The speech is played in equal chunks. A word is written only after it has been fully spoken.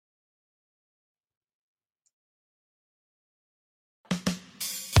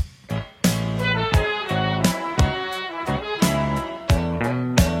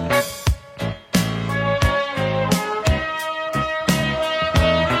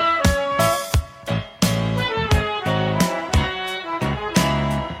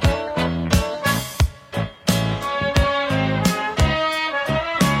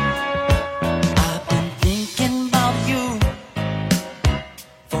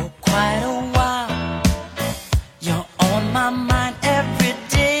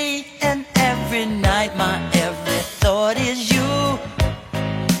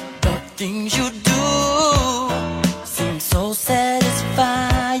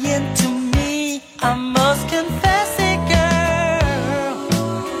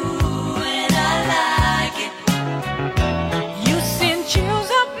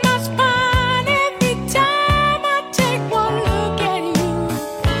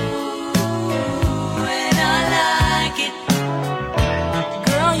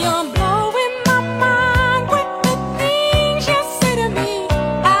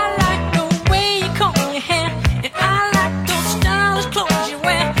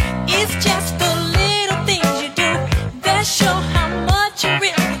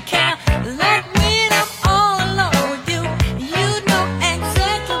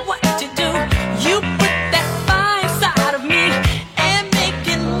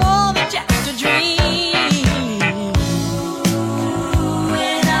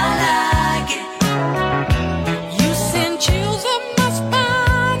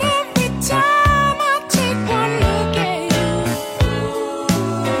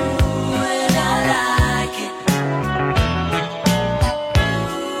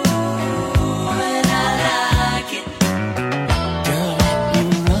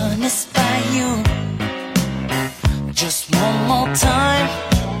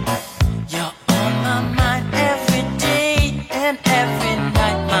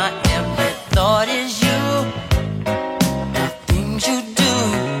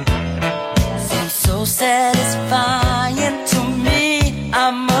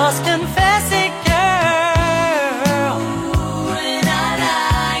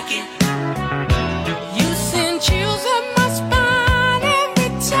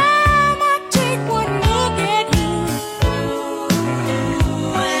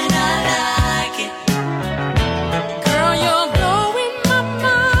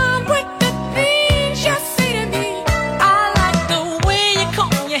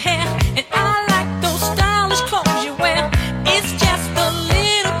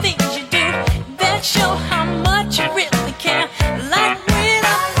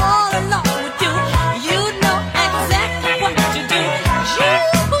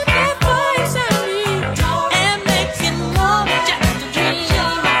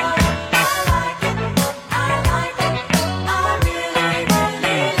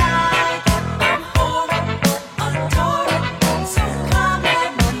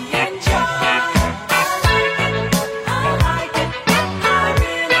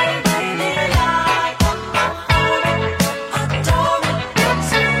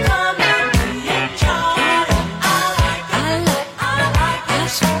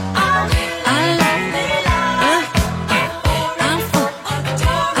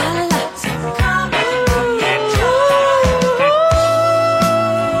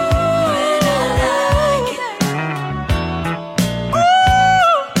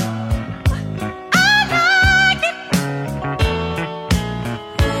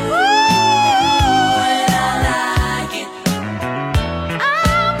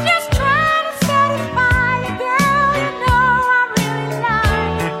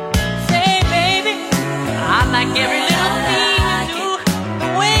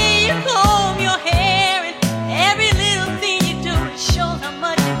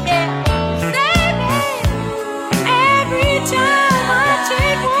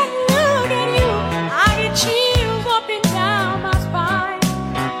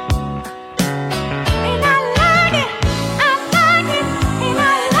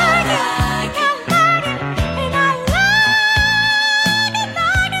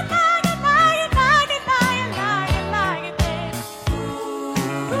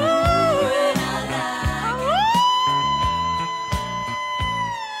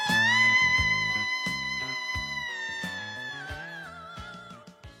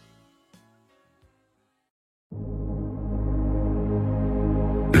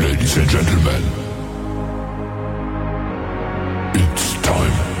Ladies and gentlemen, it's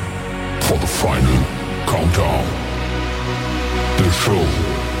time for the final countdown. The show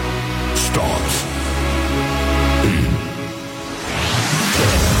starts in 10,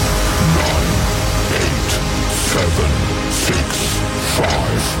 9, 8, 7, 6,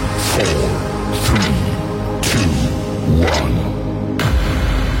 5, 4, 3, 2, 1.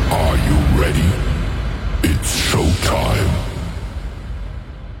 Are you ready? It's showtime.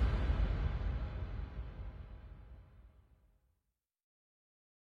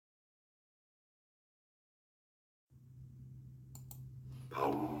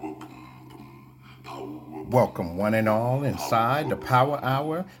 Welcome one and all inside the Power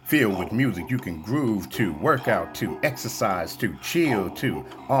Hour, filled with music you can groove to, work out to, exercise to, chill to,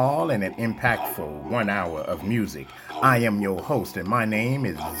 all in an impactful 1 hour of music. I am your host and my name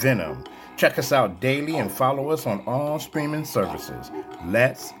is Venom. Check us out daily and follow us on all streaming services.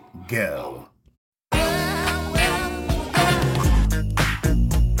 Let's go.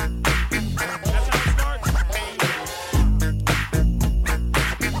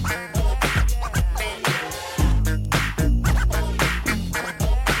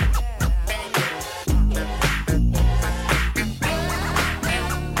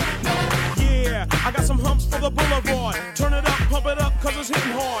 The boulevard, turn it up, pump it up, cause it's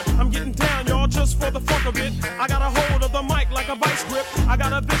hitting hard. I'm getting down, y'all, just for the fuck of it. I got a hold of the mic like a vice grip. I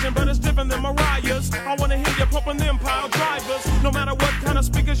got a vision, but it's different than Mariah's. I wanna hear you pumping them pile drivers, no matter what kind of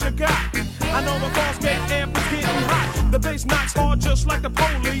speakers you got. I know the false gate amp is getting hot. The bass knocks hard just like the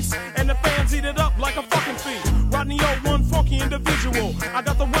police, and the fans eat it up like a fucking feast. Rodney O, one funky individual. I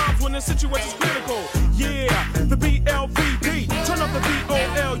got the rhymes when the situation's critical. Yeah, the BLVD, turn up the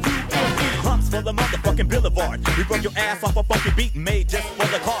BOLUME. Humps for the motherfucking boulevard. We broke your ass off a funky beat made just for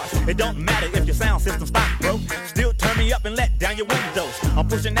the cars. It don't matter if your sound system stock broke. Still turn me up and let down your windows. I'm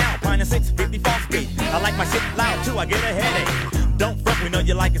pushing now, Pine and 650 false gate. I like my shit loud too, I get a headache. Don't front, we know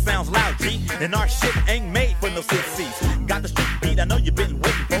you like it sounds loud, G. And our shit ain't made for no sissies. Got the street beat, I know you've been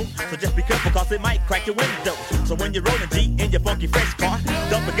waiting for. So just be careful, cause it might crack your window. So when you're rolling G in your funky fresh car,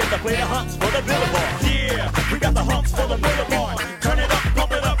 don't forget to play the humps for the boulevard. Yeah, we got the humps for the boulevard. Turn it up,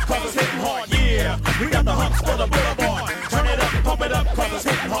 pump it up, cause it's hitting hard. Yeah, we got the humps for the boulevard. Turn it up, pump it up, cause it's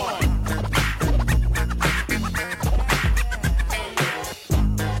hitting hard.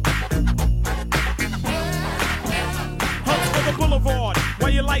 Boulevard, while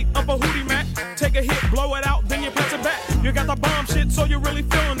you light up a hootie Mac, take a hit, blow it out, then you pass it back. You got the bomb shit, so you're really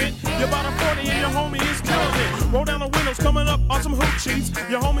feeling it. You're about a 40 and your homie is killing it. Roll down the windows, coming up on some hoochies.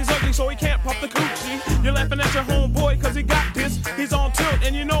 Your homie's ugly, so he can't pop the coochie. You're laughing at your homeboy, cause he got this. He's on tilt,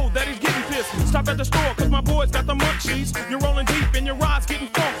 and you know that he's getting pissed. Stop at the store, cause my boy's got the munchies. You're rolling deep, and your ride's getting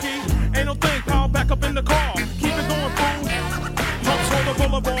funky. Ain't no thing, power back up in the car. Keep it going, fool. Humps for the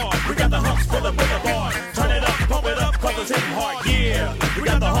boulevard. We got the humps for the boulevard. Turn it up, pump it up, cause it's hitting hard. Yeah, we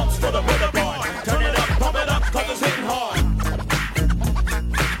got the humps for the boulevard. Turn it up, pump it up, cause it's hitting hard.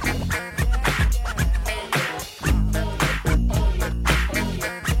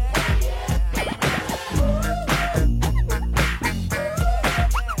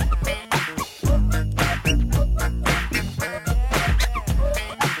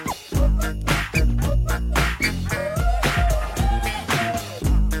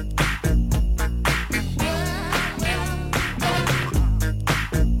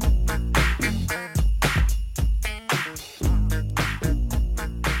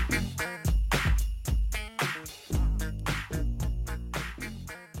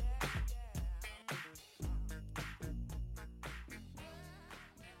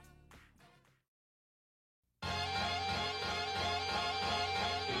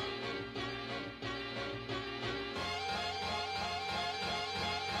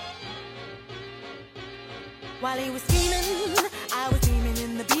 While he was scheming, I was beaming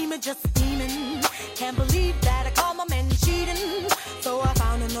in the beamer, just steaming. Can't believe that I caught my man cheating. So I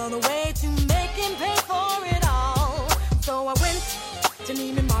found another way to make him pay for it all. So I went to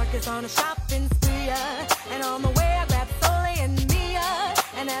Neiman Marcus on a shopping spree. And on the way I grabbed Soleil and Mia.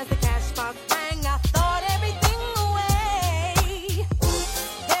 And as the cash box rang, I thought everything away.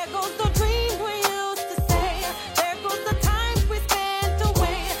 There goes the dream we used to say. There goes the times we spent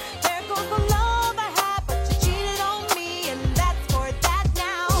away. There goes the love I had, but you cheated on me, and that's for that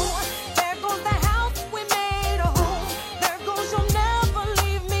now. There goes the house we made a home. There goes you'll never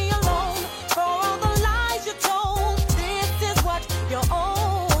leave me alone. For all the lies you told, this is what you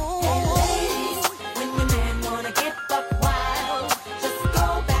own. And ladies, when your man wanna get buck wild, just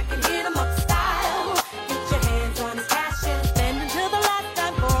go back and hear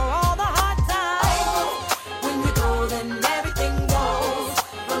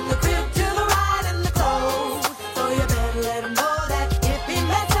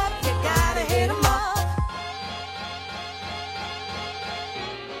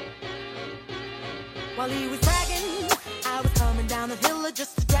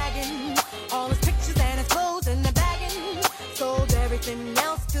bragging. All his pictures and his clothes and the bagging. Sold everything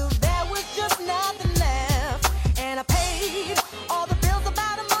else till there was just nothing left. And I paid all the bills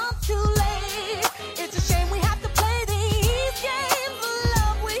about a month too late. It's a shame we have to play these games. The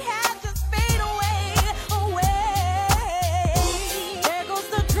love we had just fade away, away. There goes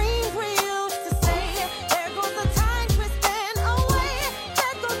the dreams we used to say. There goes the time twisting away.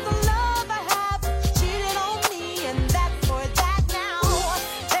 There goes the love I have. You cheated on me, and that's for that now.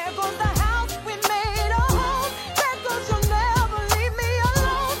 There goes the house we made a home. There goes you'll never leave me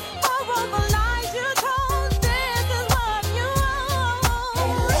alone. For all the lies you told, this is what you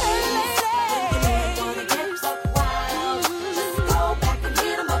owe. Hey, lady, gonna get buck wild. Just go back and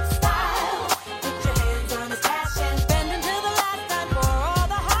hit 'em up style. Put your hands on his cash and spend until the last time for all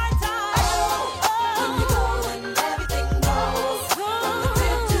the hard times. When you go and everything goes, from the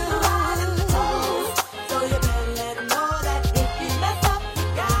crib to the ride and the toes. So you better let him know that if you mess up, you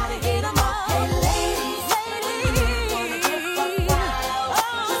gotta hit 'em up. Hey, ladies, gonna get buck wild.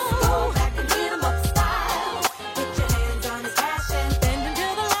 Just go back and hit 'em up style. Put your hands on his cash and spend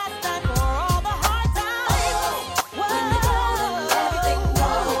until the last time for all the hard times. When you go and everything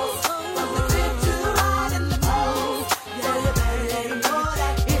goes, from the crib to the ride and the toes. So you better let him know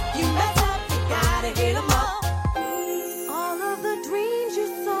that if you mess up, you gotta hit 'em up. All of the dreams you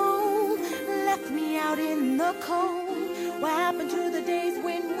sold left me out in the cold. What happened to the days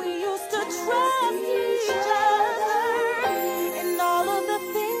when we used to trust each other? And all of the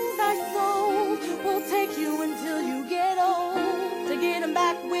things I sold will take you until you get old to get 'em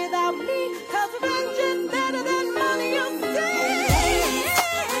back without me. 'Cause revenge is better than money, you see.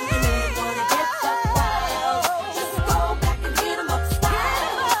 Gonna get buck wild. Just go back and hit 'em up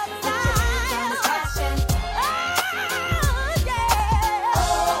style. Put your hands on his cash and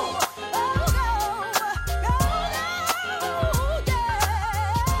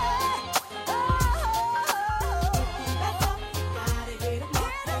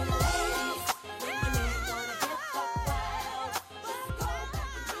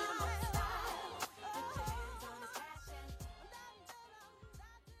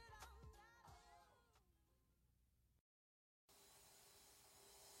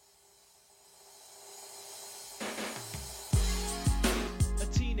A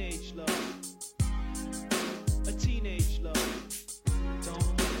teenage love. A teenage love.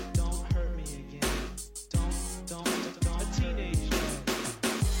 Don't hurt me again. Don't. A teenage love.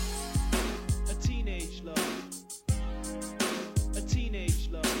 A teenage love. A teenage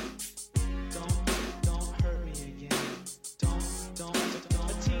love. Don't hurt me again. Don't.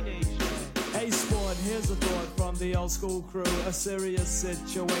 A teenage love. Hey sport, here's a thought from the old school crew. A serious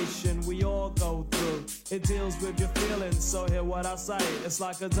situation we all go through. It deals with your feelings, so hear what I say. It's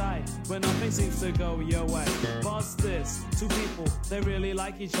like a day when nothing seems to go your way. Bust this, two people, they really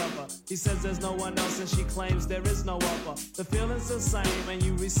like each other. He says there's no one else and she claims there is no other. The feeling's the same and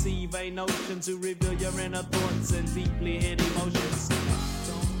you receive a notion to reveal your inner thoughts and deeply hid emotions.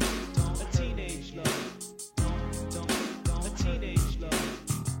 A teenage love. Don't. A teenage love.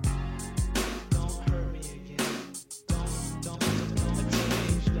 Don't hurt me again. Don't. A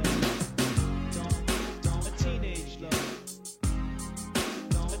teenage love. Don't. A teenage love.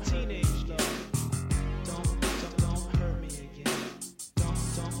 A teenage love. Don't hurt me again.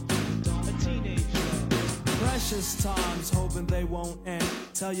 Don't. A teenage love. Precious times, hoping they won't end.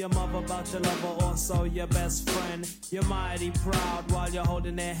 Tell your mother about your lover, also your best friend. You're mighty proud while you're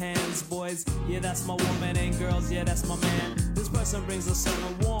holding their hands, boys. Yeah, that's my woman, and girls, yeah, that's my man. This person brings a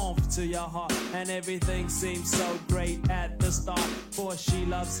certain warmth to your heart, and everything seems so great at the start. For she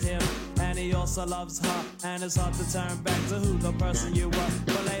loves him, and he also loves her, and it's hard to turn back to who the person you were.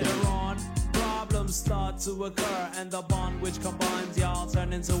 But later on, problems start to occur, and the bond which combines y'all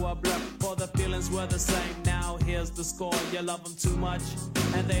turn into a blur. For the feelings were the same, now here's the score. You love them too much,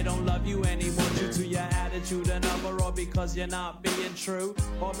 and they don't love you anymore due to your attitude and other, or because you're not being true,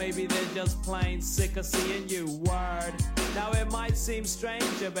 or maybe they're just plain sick of seeing you. Word. Now it might seem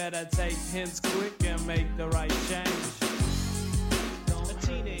strange, you better take hints quick and make the right change. A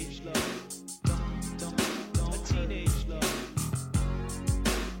teenage love. Don't. A teenage love.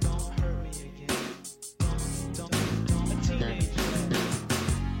 Don't hurt me again. Don't. A teenage love.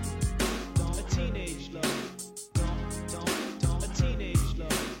 A teenage love. Don't. A teenage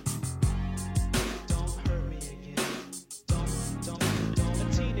love. Don't hurt me again. Don't. A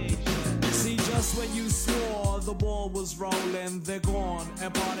teenage love. See, just when you swore the ball was rolling, they're gone,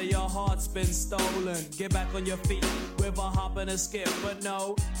 and part of your heart's been stolen. Get back on your feet with a hop and a skip, but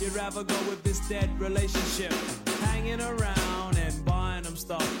no, you'd rather go with this dead relationship, hanging around and buying them stuff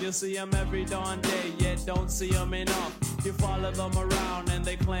stuff. You see them every darn day, yet don't see them enough. You follow them around and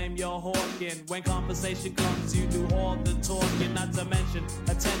they claim you're hawking. When conversation comes, you do all the talking. Not to mention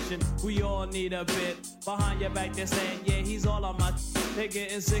attention, we all need a bit. Behind your back they're saying, yeah, he's all on my they're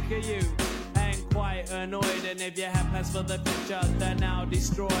getting sick of you and quite annoyed. And if you have plans for the future, they're now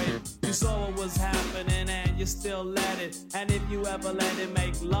destroyed. You saw what was happening and you still let it. And if you ever let it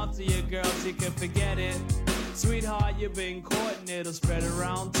make love to your girls, you can forget it. Sweetheart, you've been caught and it'll spread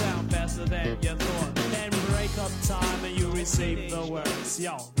around town faster than you thought. Then break up time and you receive the words.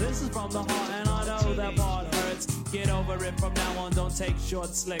 Yo, this is from the heart and I know that part hurts. Get over it from now on, don't take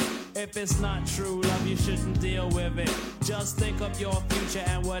short slick. If it's not true love, you shouldn't deal with it. Just think of your future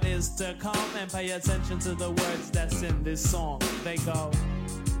and what is to come, and pay attention to the words that's in this song. They go,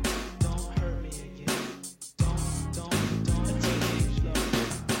 don't hurt me again. Don't teenage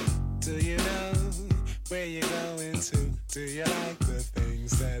love. Do you know where you're going to? Do you like the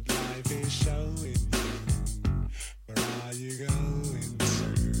things that life is showing you? Where are you going to?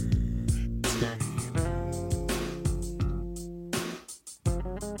 Do you know?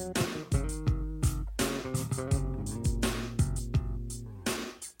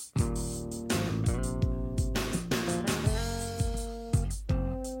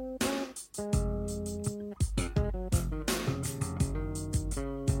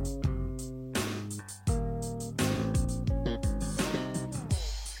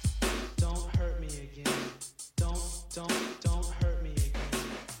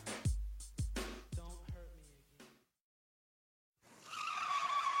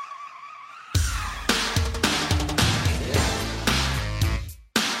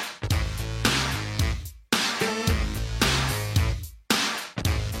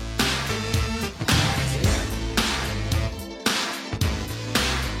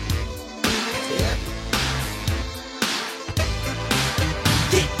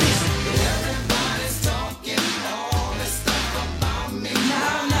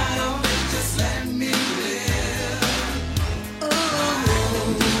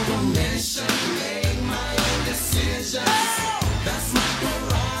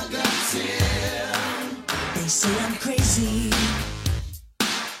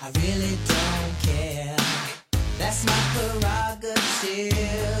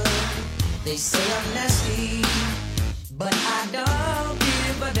 They say I'm nasty, but I don't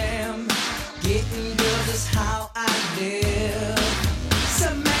give a damn. Getting girls is how I live.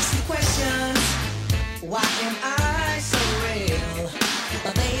 Some ask me questions, why am I so real?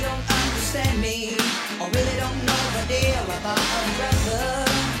 But they don't understand me, or really don't know the deal about a brother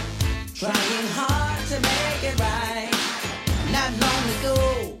trying hard to make it right. Not long ago,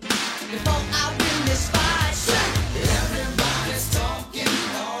 before I win this fight, everybody's talking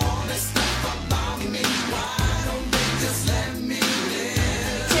all this stuff about me. Why don't they just let me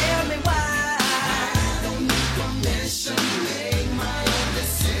live? Tell me why. I don't need permission to make my own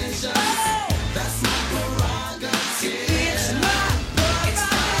decisions. Oh, that's my prerogative. It's my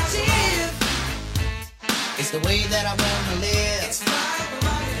prerogative. It's the way that I wanna live. It's my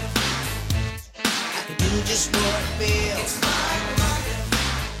prerogative. I can do just what I feel. It's my prerogative.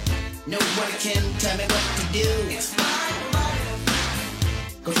 Nobody can tell me what to do. It's my prerogative.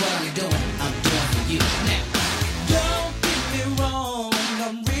 'Cause what I'm doing for you now. Don't get me wrong,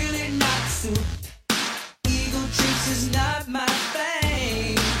 I'm really not suit. Ego trips is not my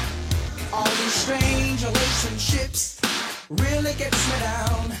thing. All these strange relationships really gets me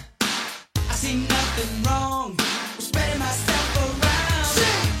down. I see nothing wrong with spreading myself around.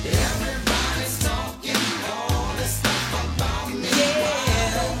 Everybody's talking all this stuff about me. Yeah. Why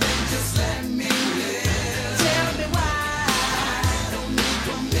don't they just let me live? Tell me why. I don't need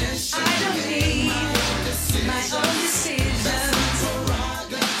permission. I don't need my own decisions. That's my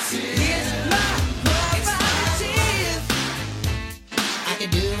prerogative. It's my prerogative. I can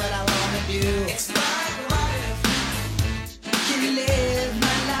do what I wanna do. It's my prerogative. Can you live my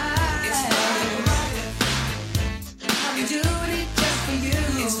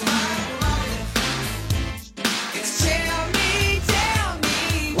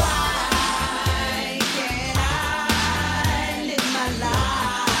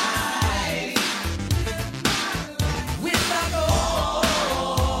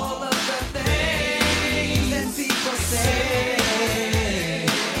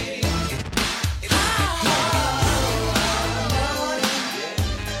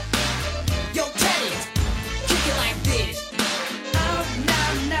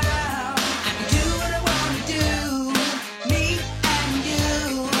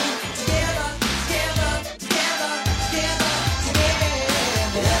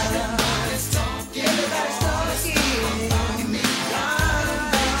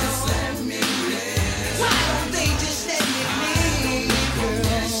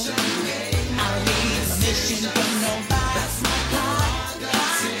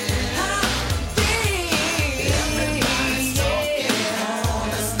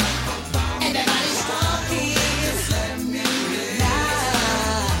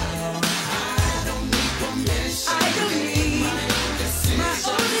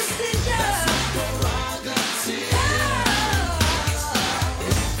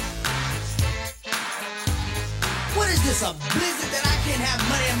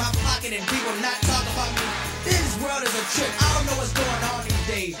it and people not talk about me. This world is a trip. I don't know what's going on these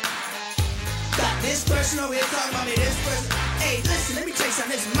days. Got this person over here talking about me, this person. Hey, listen, let me tell you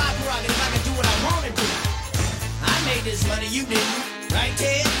something. This is my prerogative. I can do what I want to do. I made this money, you didn't. Right,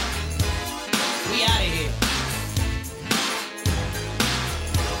 Ted? We out of here.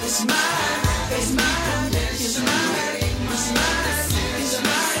 It's mine, it's mine, it's mine, it's mine, it's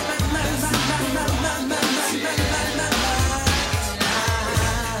mine,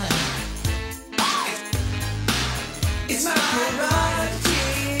 it's my prerogative, it's my prerogative,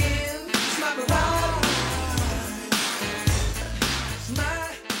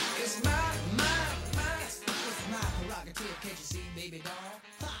 it's my prerogative, can't you see, baby doll?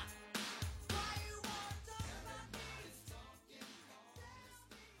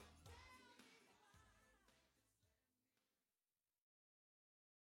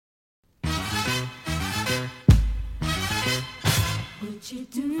 What you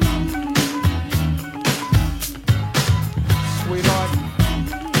do? Sweetheart,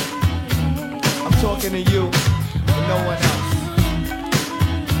 I'm talking to you and no one else.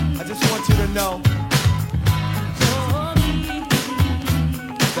 I just want you to know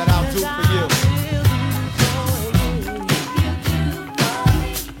that I'll do for you.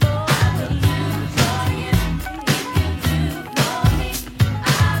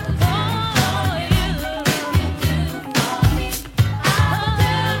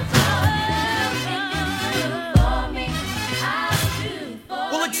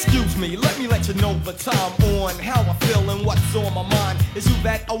 Let me let you know the time on how I feel and what's on my mind. It's you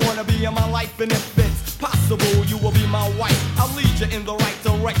that I wanna be in my life, and if it's possible, you will be my wife. I'll lead you in the right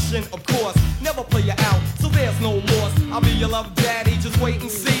direction, of course. Never play you out, so there's no loss. I'll be your love daddy, just wait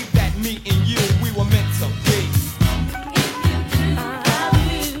and see that me and you, we were meant to be.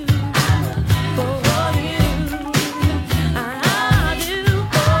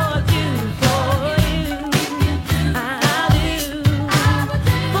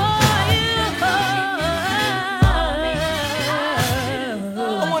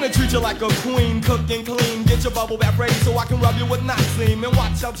 You like a queen, cook and clean. Get your bubble bath ready so I can rub you with Noxine. And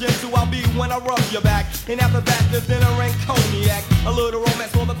watch how gentle I'll be when I rub your back. And after that, there's dinner and cognac. A little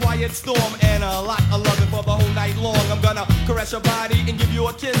romance for the quiet storm, and a lot of loving for the whole night long. I'm gonna caress your body and give you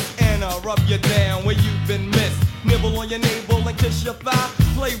a kiss, and rub you down where you've been missed. Nibble on your navel and kiss your thigh.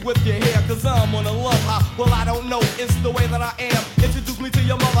 Play with your hair, cause I'm on a love high. Well, I don't know, it's the way that I am. Introduce me to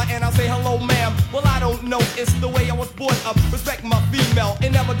your mother and I'll say hello, ma'am. Well, I don't know, it's the way I was brought up. Respect my female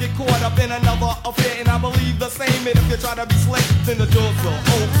and never get caught up in another affair. And I believe the same, and if you try to be slick, then the doors will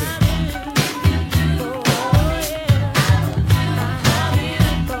open.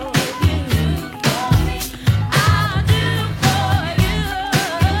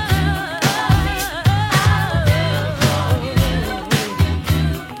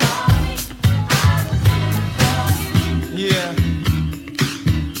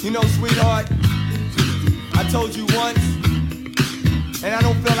 You know, sweetheart, I told you once, and I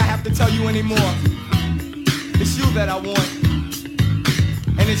don't feel I have to tell you anymore. It's you that I want,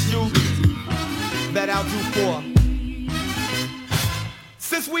 and it's you that I'll do for.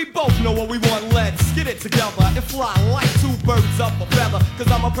 Since we both know what we want, let's get it together and fly like two birds up a feather.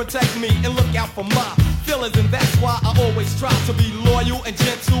 Cause I'ma protect me and look out for my feelings, and that's why I always try to be loyal and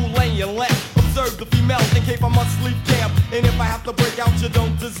gentle and you let observe the females in case I must leave camp. And if I have to break out, you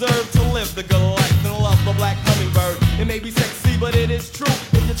don't deserve to live the good life and love the black hummingbird. It may be sexy, but it is true.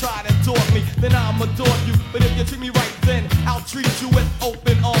 If you try to talk me, then I'ma adore you. But if you treat me right, then I'll treat you with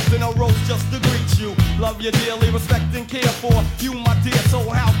open arms and a rose just to greet you. Love you dearly, respect and care for you, my dear. So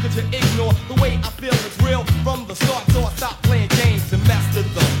how could you ignore the way I feel is real from the start? So I stopped playing games and mastered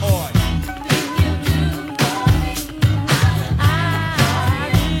the art.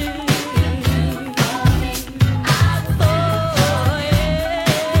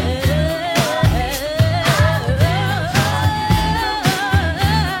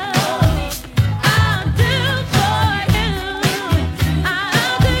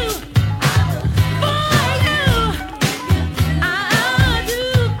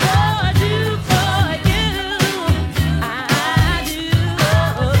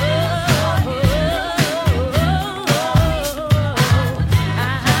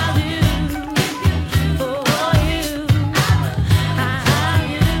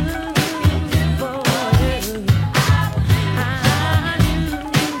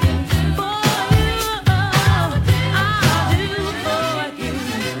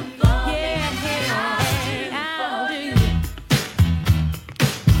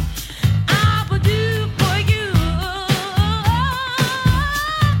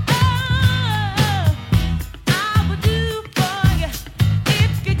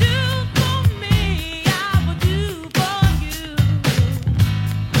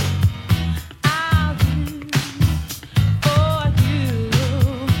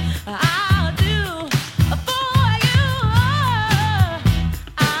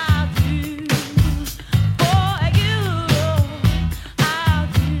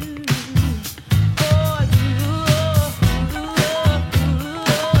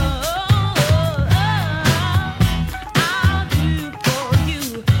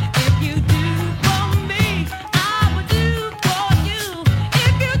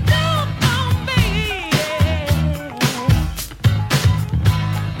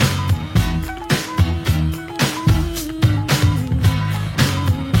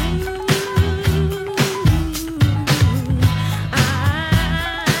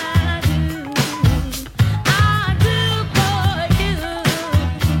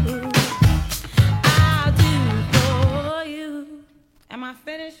 I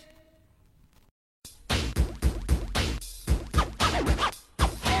finish?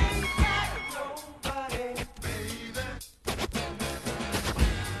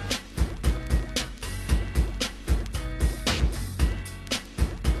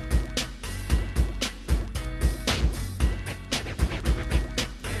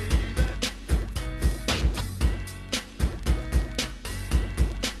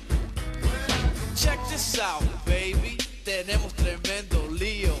 Check this out, baby. Tenemos tremendo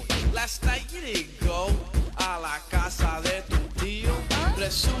lío. Last night you didn't go a la casa de tu tío.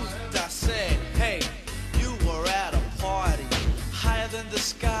 Resulta ser, hey, you were at a party higher than the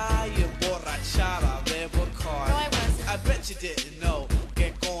sky, emborrachada de Bacardi. No, I wasn't. I bet you didn't know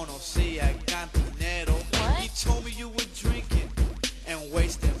que conocía el cantinero. What? He told me you were drinking and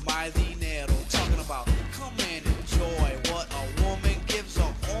wasting my dinero. Talking about come and enjoy what a woman gives a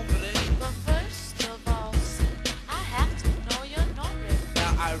hombre. But first of all, I have to know your nombre.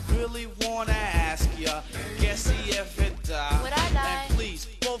 Now I really wanna ask ya, que si es verdad. Would I lie? And please,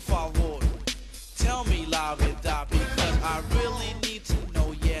 por favor, tell me la verdad, because I really need to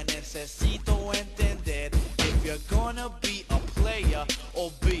know. Yeah, necesito entender if you're gonna be a player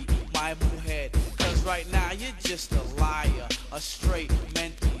or be my mujer. Cause right now you're just a liar, a straight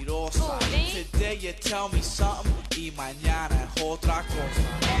mentirosa. Who, me? Today you tell me something y mañana es otra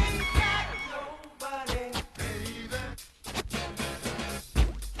cosa.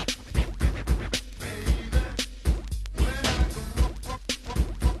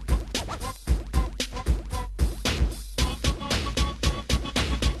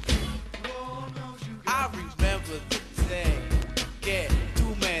 I remember the day que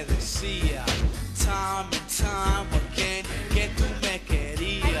tú me decías time and time again que tú me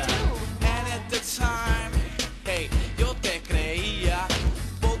querías. And at the time, hey, yo te creía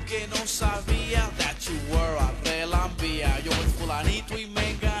porque no sabía that you were a relambía. Yo was fulanito y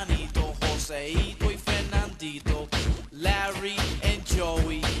menganito, Joseito y Fernandito, Larry and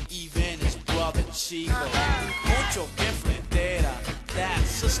Joey, even his brother Chico. Mucho que frontera,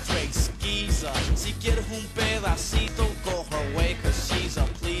 that's a straight skeezer. Si quieres un pedacito, go her way, cause she's a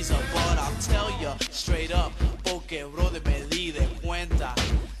pleaser. But I'll tell ya straight up, porque brother me di de cuenta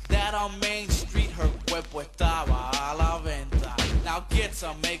that on Main Street her cuerpo estaba a la venta. Now get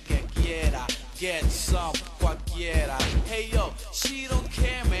some, make que quiera, get some, cualquiera. Hey yo, she don't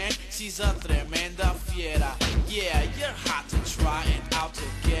care, man, she's a tremenda fiera. Yeah, you're hot to try and out to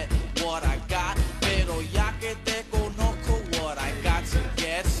get what I got, pero ya que te conozco, what I got to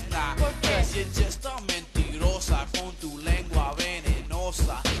get's not. Cause you're just a mentirosa con tu lengua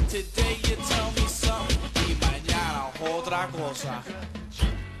venenosa. Today you tell me something y mañana otra cosa.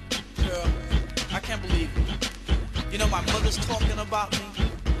 Girl, I can't believe it. You know my mother's talking about me.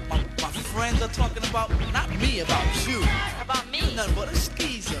 My friends are talking about, not me, about you. About me? You're nothing but a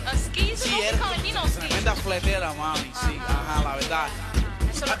skeezer. A skeezer? Sí, Don't be eres calling me no skeezer. tremenda fletera, mami, sí, ajá, la verdad.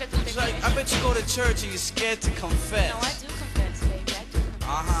 Eso es lo que tú te crees. I bet you go to church and you're scared to confess. No, I do confess, baby. I do confess.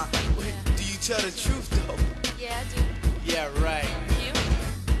 Uh-huh. Wait, do you tell the truth, though? Yeah, I do. Yeah, right. You?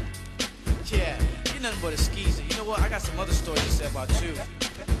 Yeah, you're nothing but a skeezer. You know what? I got some other stories to say about you.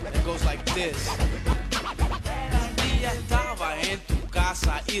 It goes like this. Un día estaba en tu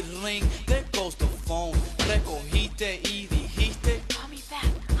casa y ring, there goes the phone. Recogiste y dijiste, Call me back.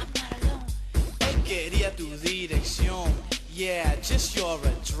 I'm not alone. él quería tu dirección. Yeah, just your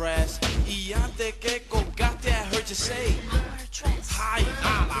address. Y antes que colgaste, I heard you say, I'm her dress. ay,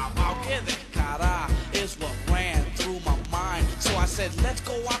 alabao, que descarada is what ran through my mind. So I said, let's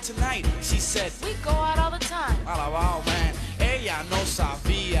go out tonight. She said, We go out all the time. alabao, man. Ella no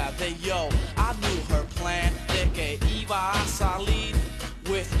sabía de yo. I knew her plan de que iba a salir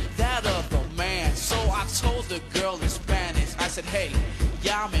with that other man. So I told the girl in Spanish, I said, hey,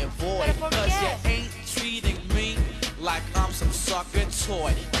 ya me voy. Pero ¿por Cause qué? you ain't treating me like I'm some sucker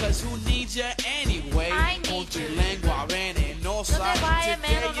toy. Cause who needs you anyway? I need Con tu you. lengua venenosa. No te vayas,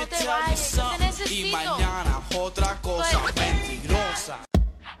 Today Melo, no you te tell me vayas, yo te something necesito. y mañana otra cosa But- mentirosa.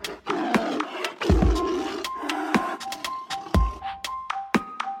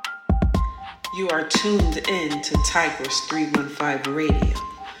 You are tuned in to Tigers 315 Radio.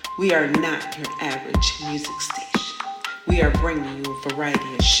 We are not your average music station. We are bringing you a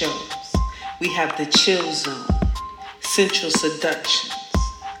variety of shows. We have the Chill Zone, Central Seductions,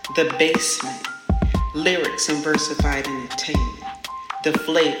 The Basement, Lyrics and Versified Entertainment, The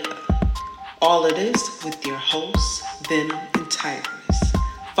Flavor. All of this with your hosts, Venom and Tigers.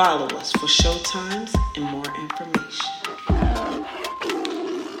 Follow us for showtimes and more information.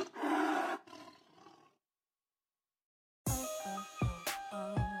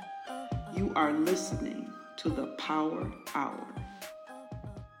 You are listening to the Power Hour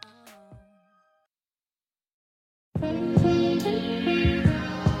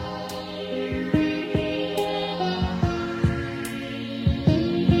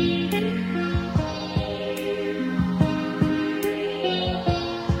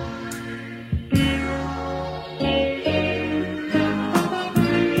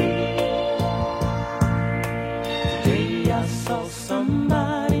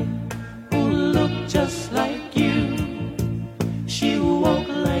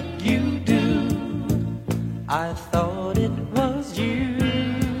I thought it was you.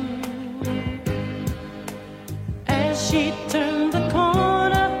 As she turned the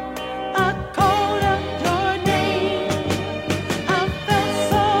corner, I called out your name. I felt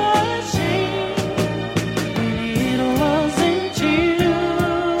so ashamed when it wasn't you.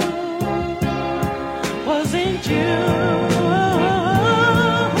 Wasn't you?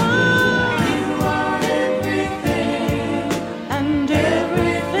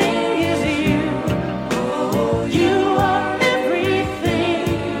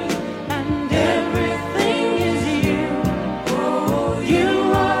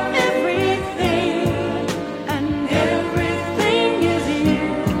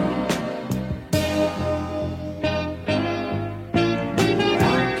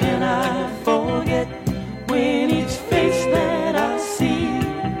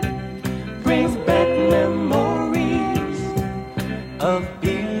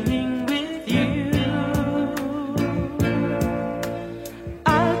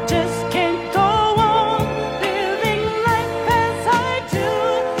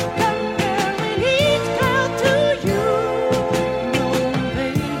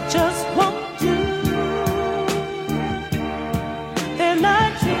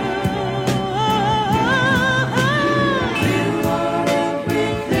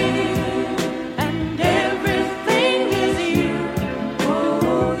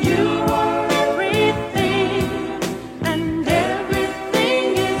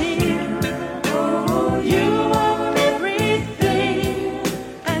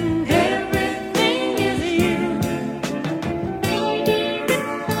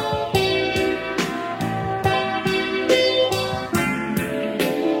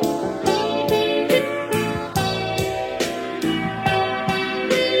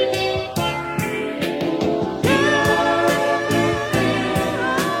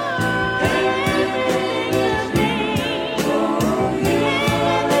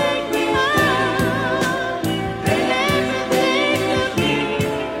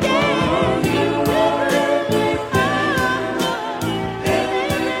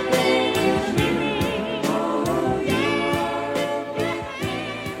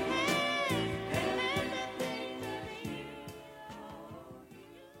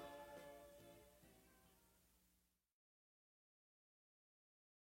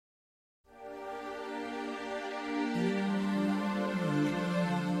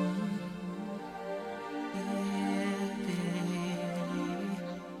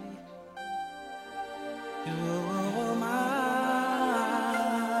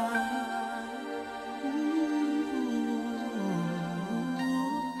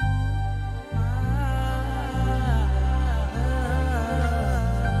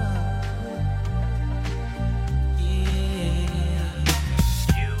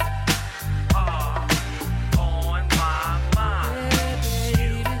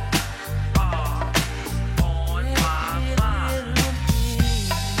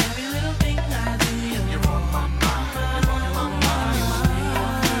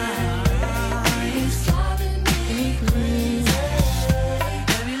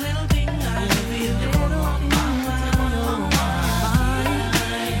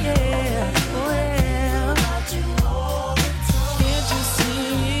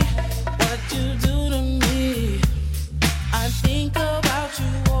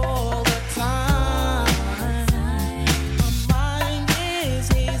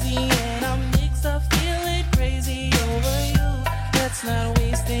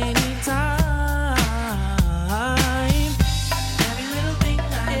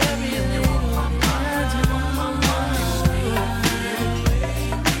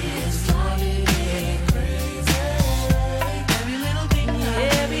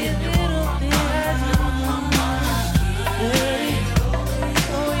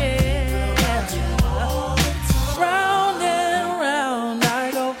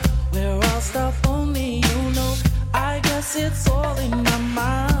 It's all in my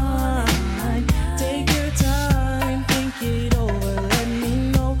mind.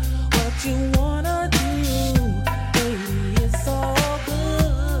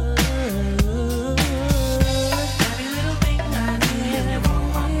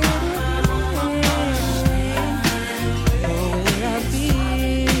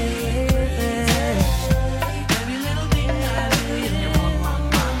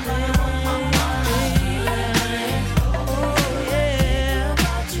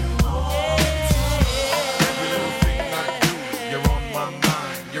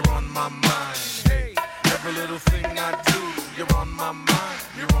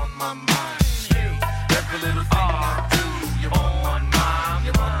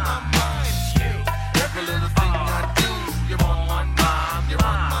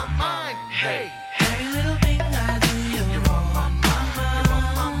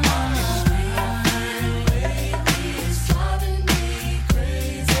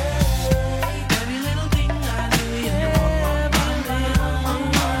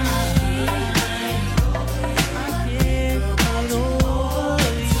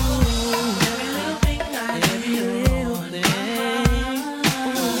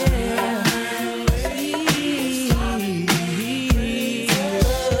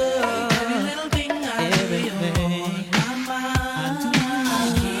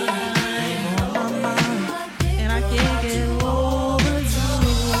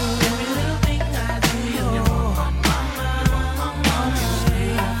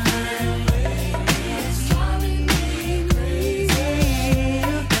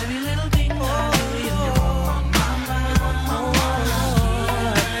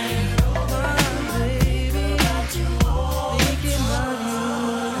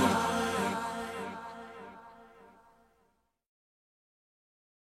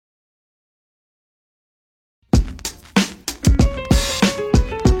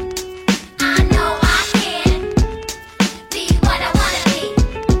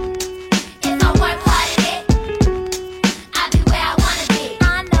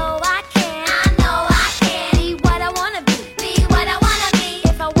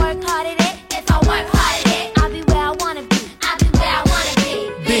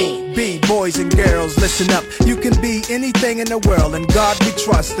 everything in the world, and God we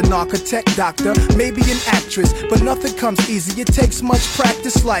trust. An architect, doctor, maybe an actress, but nothing comes easy, it takes much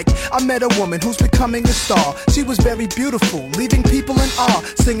practice. Like, I met a woman who's becoming a star. She was very beautiful, leaving people in awe.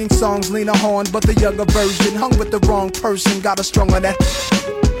 Singing songs Lena Horne, but the younger version. Hung with the wrong person, got her strung on that.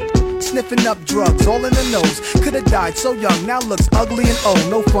 Sniffing up drugs, all in the nose. Could've died so young, now looks ugly and old.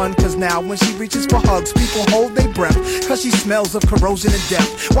 No fun, cause now when she reaches for hugs, people hold their breath, cause she smells of corrosion and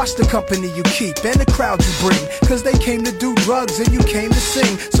death. Watch the company you keep and the crowd you bring, cause they came to do drugs and you came to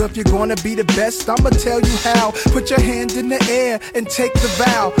sing. So if you're gonna be the best, I'ma tell you how. Put your hand in the air and take the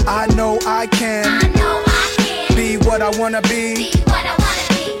vow. I know I can, I know I can be what I wanna be, what I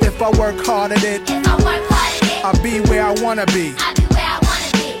wanna be. If I work hard at it, if I work hard at it, I'll be where I wanna be. I'll be where I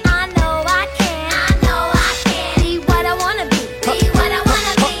wanna be. I know I can, I know I can be what I wanna be, what I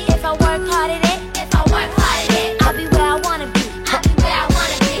wanna be. If I work hard at it, if I work hard at it, I'll be where I wanna be, I'll be where I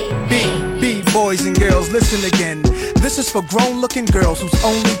wanna be. Be boys and girls, listen again. This is for grown-looking girls who's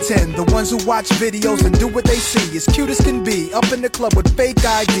only 10. The ones who watch videos and do what they see. As cute as can be, up in the club with fake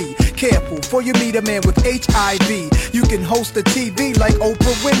ID. Careful, before you meet a man with HIV. You can host a TV like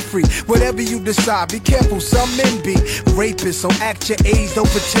Oprah Winfrey. Whatever you decide, be careful, some men be rapists. So act your age, don't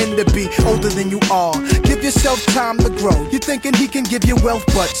pretend to be older than you are. Give yourself time to grow. You're thinking he can give you wealth,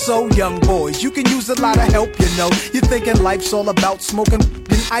 but so young boys, you can use a lot of help, you know. You're thinking life's all about smoking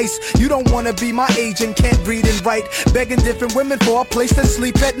and ice. You don't wanna be my age and can't read and write. Begging different women for a place to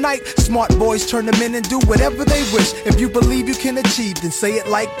sleep at night. Smart boys turn them in and do whatever they wish. If you believe you can achieve, then say it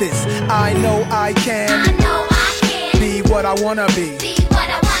like this. I know I can, I know I can be what I wanna be, what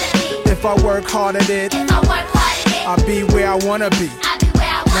I wanna be. If I work hard at it, if I work hard at it, I'll be where I wanna be, I'll be where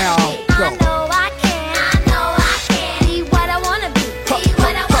I wanna be. Go. I know I can, I know I can be what I wanna be,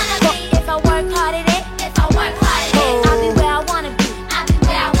 what I wanna be. If I work hard at it, if I work hard at it, I'll be where I wanna be, I'll be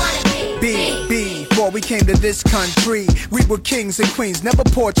where I wanna be. Before we came to this country, we were kings and queens, never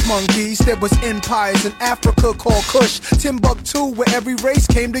porch monkeys. There was empires in Africa called Kush, Timbuktu, where every race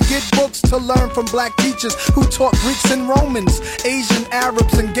came to get books to learn from black teachers who taught Greeks and Romans, Asian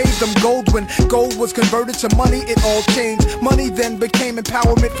Arabs, and gave them gold. When gold was converted to money, it all changed. Money then became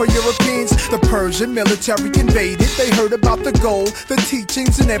empowerment for Europeans. The Persian military invaded, they heard about the gold, the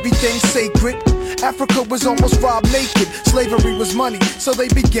teachings and everything sacred. Africa was almost robbed naked, slavery was money, so they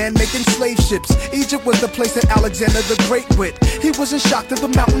began making slave ships. Egypt was the place that Alexander the Great went. He wasn't shocked that the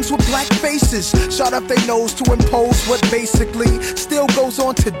mountains with black faces shot up their nose to impose what basically still goes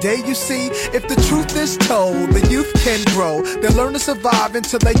on today, you see. If the truth is told, the youth can grow. They'll learn to survive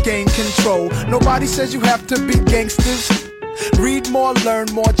until they gain control. Nobody says you have to be gangsters. Read more, learn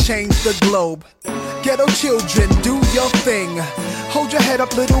more, change the globe. Ghetto children, do your thing. Hold your head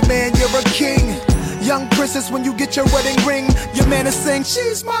up, little man, you're a king. Young princess, when you get your wedding ring, your man is saying,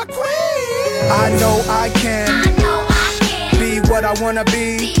 she's my queen. I know I can, I know I can be what I wanna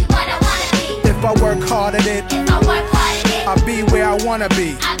be, what I wanna be. If I work hard at it, if I work hard at it, I'll be where I wanna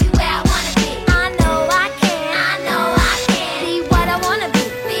be, I'll be where I wanna be. I know I can, I know I can be what I wanna be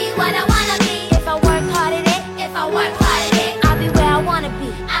what I wanna be. If I work hard at it, if I work hard at it, I'll be where I wanna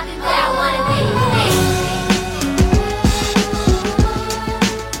be, I'll be where I wanna be.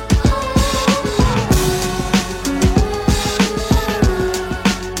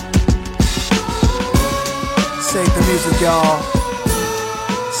 Save the music, y'all.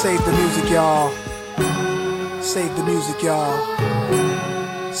 Save the music, y'all. Save the music,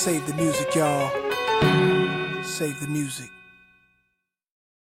 y'all. Save the music, y'all. Save the music.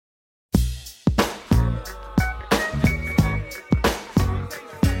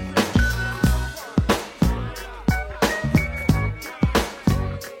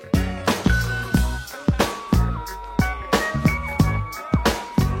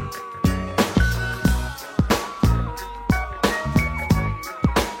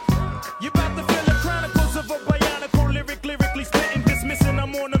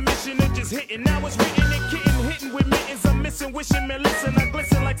 Wishing, man, listen, I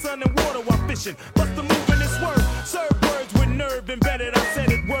glisten like sun and water while fishing. Bust the move in this word, serve words with nerve embedded. I said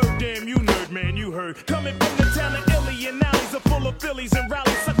it, word, damn, you nerd, man, you heard. Coming from the town of Illy, and alleys are full of Phillies and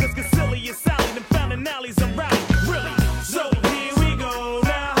rallies. Suckers get silly and Sally, them found alleys and rally. Really? So here we go.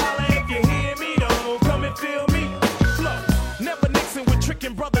 Now holla if you hear me, though. Come and feel me. Flow. Never Nixon with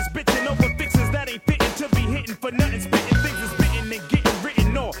tricking brothers, bitching over fixes that ain't fitting to be hitting for nothing. Spitting things is bitten and getting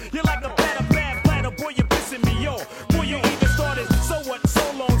written off. You're like a bad platter, boy, you're pissing me off. Boy, you even started, so what, so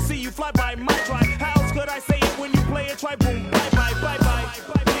long, see you fly by my try. How else could I say it when you play it? Try boom, bye bye, bye bye.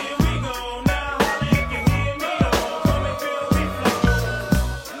 Here we go, now holla if you hear me, oh, come and feel me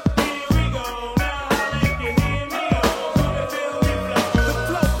flow.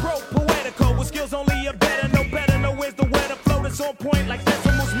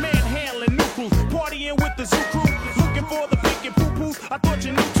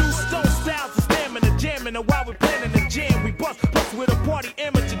 Two stone styles for stamina, jamming, and while we're planning the jam, we bust with a party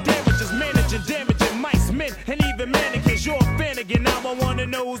amateur damages, managing, damaging mice, men, and even mannequins. You're a fan again, now I wanna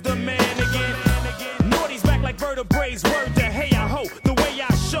know who's the man again. Naughty's back like vertebrae, word to hey I ho. The way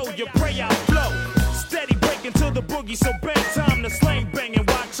I show you, pray I flow. Steady breaking to the boogie, so bang time to slang bang and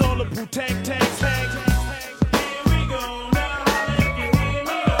watch all the Wu-Tang tags tag. Here we go now, if you hear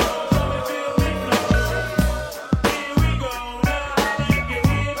me, oh, come and feel me flow. Here we go now, if you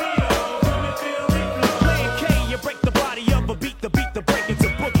hear me, oh, come and feel me flow. Playing K, you break the body of a beat, the break into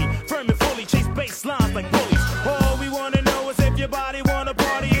boogie. Firm and fully chase bass lines like bullies. All we wanna know is if your body wanna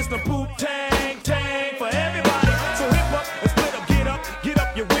party, it's the Wu-Tang tang for everybody. So hip up and split up, get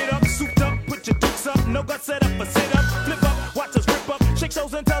up, your wit up, souped up, put your dukes up, no guts set up, but sit up, flip up, watch us rip up, shake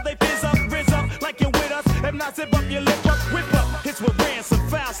shows until they fizz up, rizz up, like you're with us. If not, zip up your lip up, whip up. Hits with ransom,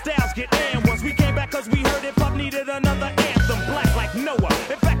 foul styles get in. Once we came back 'cause we heard hip hop needed another anthem, black like Noah.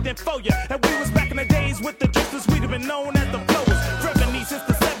 In fact, then for ya, and we was back in the days with the drifters, we'd have been known as the blowers. Revenue since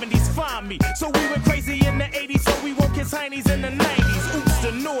the 70s, find me. So we went crazy in the 80s, so we won't kiss heinies in the 90s. Oops,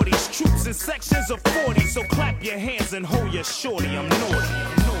 the naughties, troops in sections of 40. So clap your hands and hold your shorty. I'm naughty.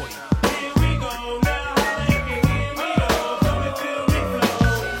 Here we go now, if you hear me, oh, come and feel me flow.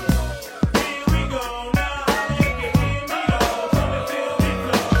 Here we go now, if you hear me, oh, come and feel me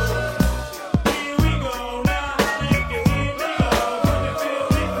flow. Here we go now, if you hear me, oh, come and feel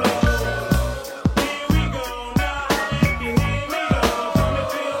me flow. Here we go now, if you hear me, oh, come and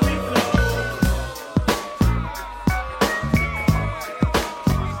feel me flow.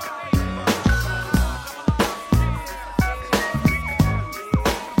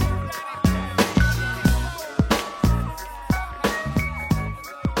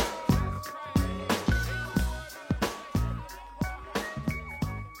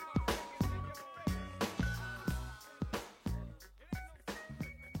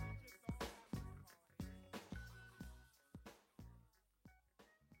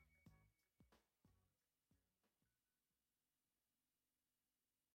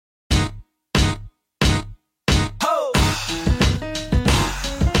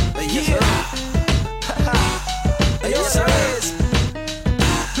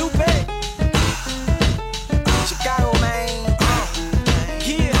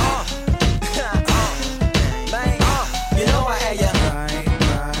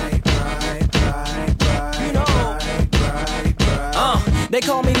 They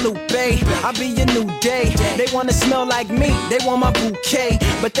call me Lupe, I be your new day. They wanna smell like me, they want my bouquet.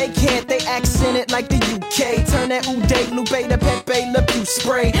 But they can't, they accent it like the UK. Turn that Uday Lupe to Pepe Le Pew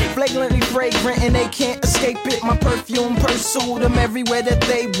spray. Flagrantly fragrant and they can't escape it. My perfume pursued them everywhere that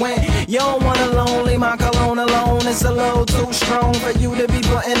they went. You don't want a lonely, my cologne alone is a little too strong for you to be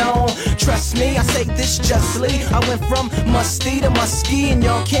putting on. Trust me, I say this justly. I went from musty to musky and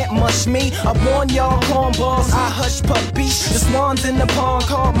y'all can't mush me. I warn y'all cornballs, I hush puppies. The swans in the pond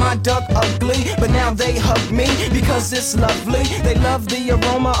called my duck ugly, but now they hug me because it's lovely. They love the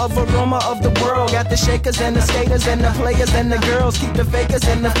aroma of the world. Got the shakers and the skaters and the players and the girls. Keep the fakers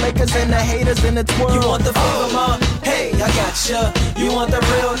and the flakers and the haters in the twirl. You want the flavor, hey, I gotcha. You want the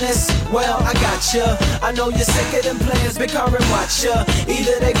realness? Well, I gotcha. I know you're sicker than players, big car and watch ya.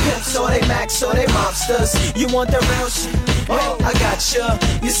 Either they pimps or they max or they mobsters. You want the real shit? Well, I gotcha.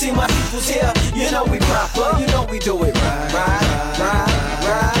 You see my people's here, you know we proper. You know we do it right, right, right,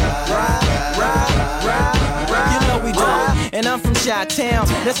 right, right, right, right, right. You know we do it. And I'm from Chi-Town,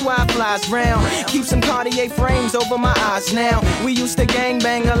 that's why I flies round. Keep some Cartier frames over my eyes now. We used to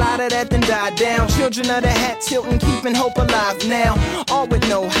gangbang, a lot of that then died down. Children of the hat tilting, keeping hope alive now. All with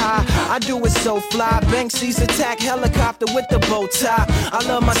no high, I do it so fly. Banksy's attack helicopter with the bow tie. I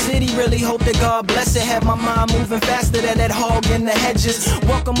love my city, really hope that God bless it. Have my mind moving faster than that hog in the hedges.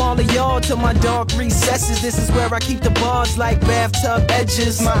 Welcome all of y'all to my dark recesses. This is where I keep the bars like bathtub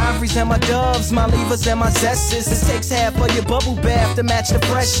edges. My ivories and my doves, my levers and my zesses. This takes half of your bubble bath to match the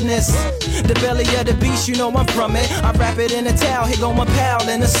freshness. The belly of the beast, you know I'm from it. I wrap it in a towel, here go my pal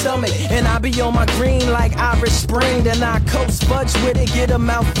in the stomach. And I be on my green like Irish Spring. Then I coast fudge with it, get a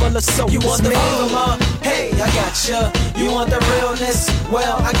mouthful of soap. You want the flavor? Hey, I gotcha. You want the realness?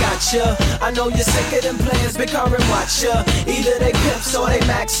 Well, I gotcha. I know you're sicker than players, big car and watch ya. Either they pimps or they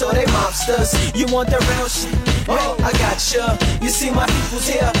max or they mobsters. You want the real shit? Well, I gotcha. You see my people's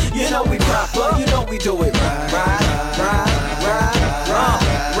here, you know we proper. You know we do it right, right, right, right,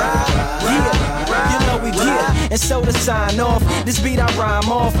 Yeah, you know we did. And so to sign off, this beat I rhyme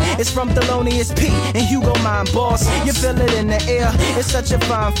off. It's from Thelonious P and Hugo Mind Boss. You feel it in the air, it's such a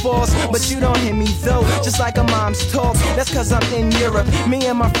fine force. But you don't hear me though, just like a mom's talk. That's cause I'm in Europe, me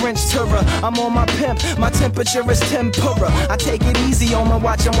and my French tourer. I'm on my pimp, my temperature is tempura. I take it easy on my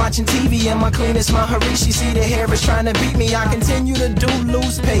watch, I'm watching TV. And my clean is my Harishi, see the hair is trying to beat me. I continue to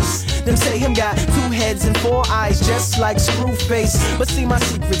lose pace. Them say him got 2 heads and 4 eyes, just like Screwface. But see my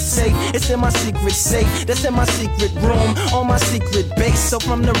secret safe, it's in my secret safe. That's in my secret room, on my secret base. So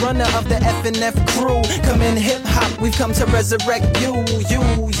from the runner of the F&F crew, come in hip hop, we've come to resurrect you.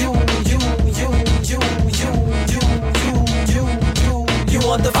 You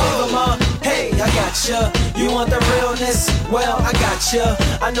want the fever, ma? Hey, I gotcha. You want the realness? Well, I gotcha.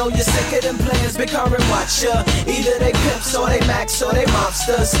 I know you're sicker than players, big current watcher. Either they pimps or they max or they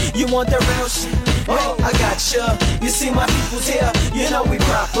mobsters. You want the real shit? Oh, I gotcha. You see my people's here, you know we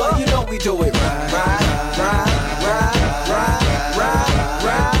proper, you know we do it right.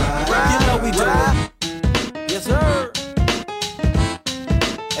 You know we do it. Yes, sir.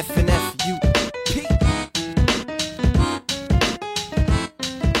 FNFUP.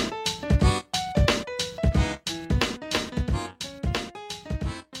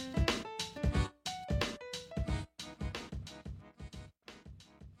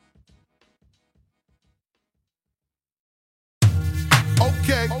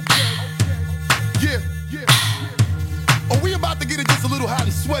 Okay. Yeah. Are we about to get it just a little hot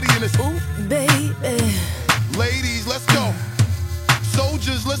and sweaty in this hoop? Baby. Ladies, let's go.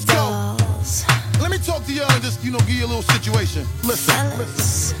 Soldiers, let's go. Let me talk to y'all and just, give you a little situation. Listen.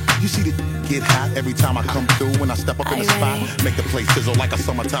 You see the get hot every time I come through. When I step up in the spot, make the place sizzle like a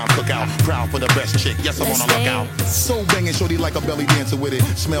summertime cookout. Proud for the best chick, yes, I'm on a lookout. So banging, shorty like a belly dancer with it.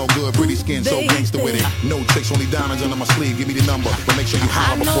 Smell good, pretty skin, so gangster with it. No tricks, only diamonds under my sleeve. Give me the number, but make sure you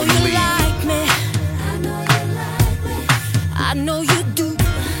holler before you leave. Like me. I know you do.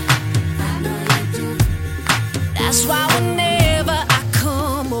 That's why whenever I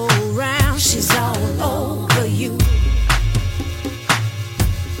come around, she's all over you.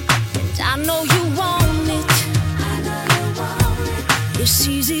 And I know you want it. It's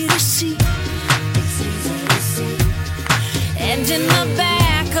easy to see. And in the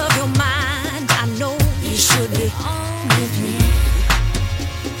back of your mind, I know you should be on with me.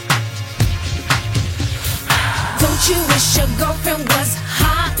 Don't you wish your girlfriend was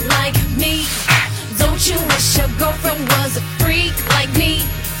hot like me? Don't you wish your girlfriend was a freak like me?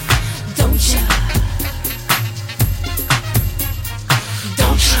 Don't you?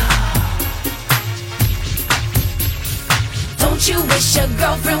 Don't you? Don't you wish your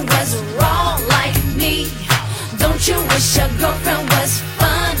girlfriend was raw like me? Don't you wish your girlfriend was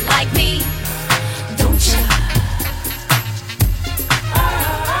fun like me? Don't you?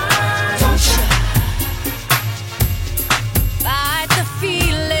 Don't you? Fight the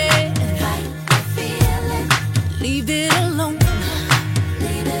feeling. Leave it alone.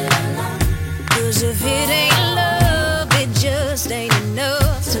 Cause if it ain't love, it just ain't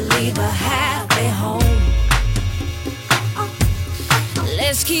enough to leave a happy home.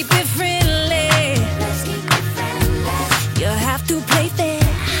 Let's keep it friendly. You have to play fair.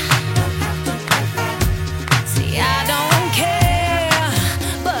 See, I don't care,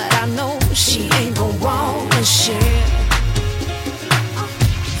 but I know she ain't gon' wanna share.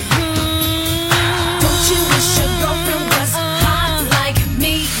 Don't you wish your girlfriend was hot like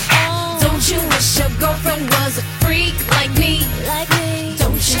me? Don't you wish your girlfriend was a freak like me?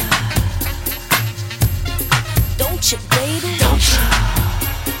 Don't you? Don't you, baby? Don't you?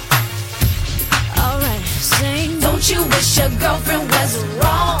 Alright, sing. Don't you wish your girlfriend was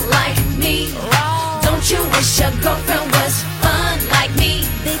raw like me? Don't you wish your girlfriend was fun like me?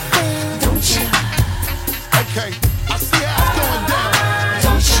 Don't you? Okay, I see how it's going down.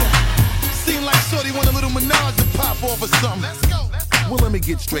 Don't you? Seem like shorty want a little menage to pop off or something. Let's go. Well, let me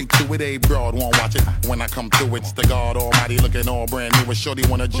get straight to it. A broad won't watch it. When I come through, it's the God Almighty looking all brand new. Shorty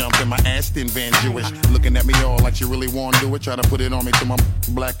wanna jump in my Aston Van Jewish. Looking at me all like you really wanna do it. Try to put it on me till I'm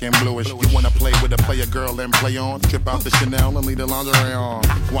black and bluish. You wanna play with a player girl and play on. Trip out the Chanel and leave the lingerie on.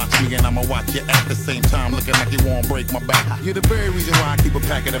 Watch me and I'ma watch you at the same time. Looking like you won't break my back. You're the very reason why I keep a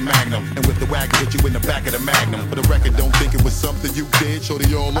pack of the Magnum. And with the wagon, hit you in the back of the Magnum. For the record, don't think it was something you did.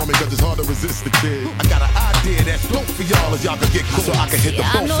 Shorty all on me cause it's hard to resist the kid. I got an idea that's dope for y'all as y'all can get cool. So I can hit the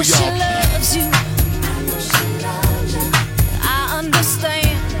boat for y'all. She loves you. I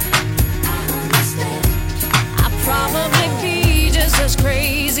understand. I'd probably be just as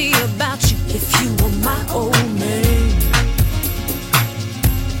crazy about you if you were my old man.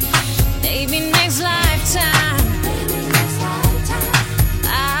 Maybe next lifetime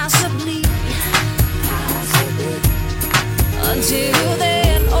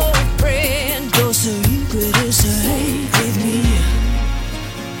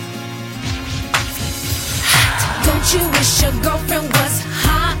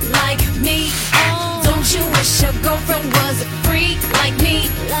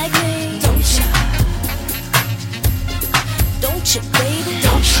Don't you, baby?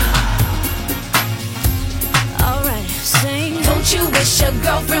 Don't you? Alright, sing. Don't you wish your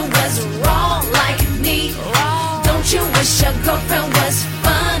girlfriend was wrong like me? Don't you wish your girlfriend was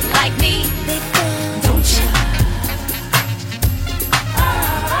fun like me? Don't you?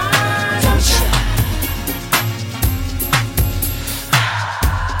 Don't you?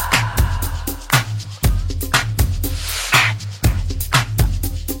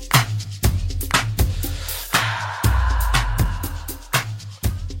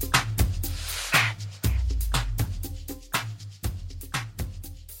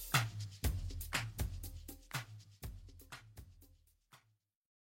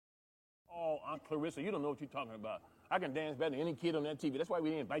 Oh, Aunt Clarissa, you don't know what you're talking about. I can dance better than any kid on that TV. That's why we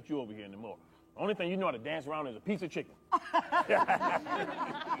didn't invite you over here anymore. The only thing you know how to dance around is a piece of chicken. You can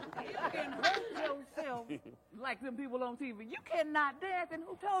hurt yourself like them people on TV. You cannot dance, and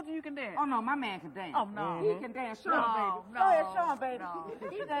who told you can dance? Oh, no, my man can dance. Oh, no. He can dance. Sure, No, baby. no, Go ahead, show him, baby. no.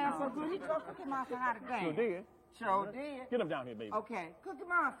 He danced so good. He taught Cookie Monster how to dance. Sure did. Sure did. Get him down here, baby. Okay, Cookie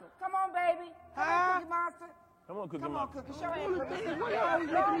Monster. Come on, baby. Come on, Cookie Monster. Come on, Cookie Come on, Monster. Cookie. Show him. Why y'all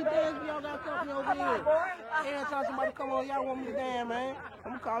always making me dance when y'all got company over Come on, here? boy. Every time somebody come on, y'all want me to dance, man.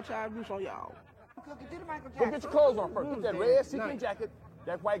 I'm gonna call Child Abuse on y'all. Cookie, do the Michael Go Jackson. get your clothes on first. Get that red sequin Nice. jacket,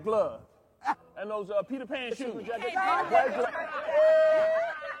 that white glove, and those Peter Pan shoes. Hey, White glove.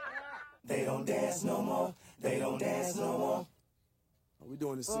 They don't dance no more. They don't dance no more. We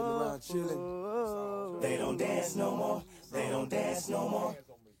doing this sitting around chilling. They don't dance no more. They don't dance no more.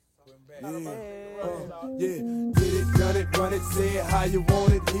 Yeah, did it, done it, run it, say it how you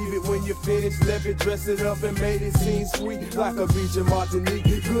want it, leave it when you finish, left it, dress it up and made it seem sweet, like a beach in Martinique,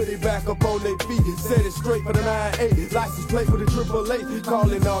 goodie back up on their feet, set it straight for the 9-8, license plate with a AAA,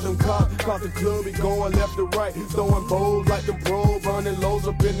 calling all them cops, cause the club be going left to right, throwing bowls like them pro, burning lows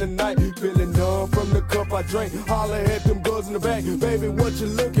up in the night, feeling numb from the cup I drank, holler at them girls in the back, baby what you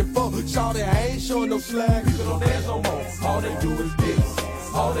looking for, shawty I ain't showing no slack, people don't dance no more, all they do is this.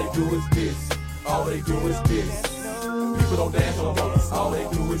 All they do is this. All they do is this. People don't dance no more. All they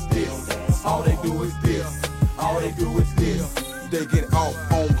do is this. All they do is this. All they do is this. They get off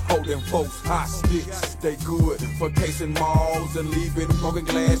on holding folks hot sticks. They good for casing malls and leaving broken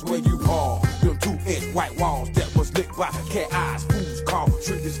glass where you park. Them 2-inch white walls that was lit by cat eyes. Who's called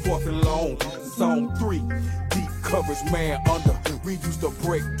Trick is fourth and long. Zone 3. Deep covers man under. We used to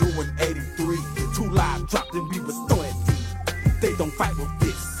break doing 83. 2 live dropped and we was throwing deep. They don't fight with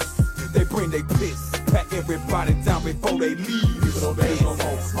this. They bring they piss. Pack everybody down before they leave. People don't dance no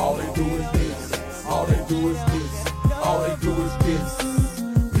more. All they do is this. All they do is this. All they do is this.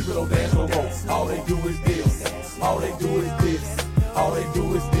 People don't dance no more. All they do is this. All they do is this. All they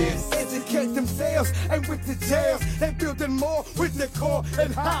do is this. Educate themselves and with the jails. They building more with the core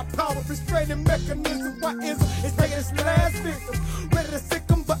and high power restraining mechanism. Why is it taking its last victim? Ready to sick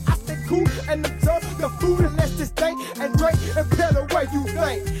them, but I stay cool and observe the food and let's just stay and drink and peel away you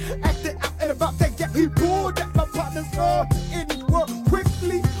think. Acting out and about that gap, he pulled at my partner's arm in the world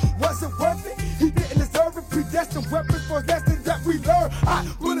quickly. Was it worth it? He didn't deserve it. Predestined weapons for lessons that we learn. I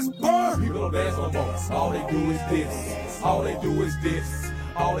will burn. People don't dance no more. All they do is this. All they do is this.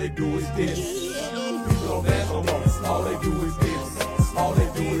 All they do is this. People don't dance no more. All they do is this. All they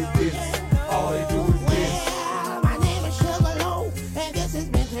do is this. All they do is this. My name is Sugar Low, and this has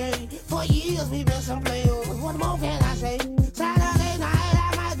been Terry. For years we've been some players. What more can I say? Saturday night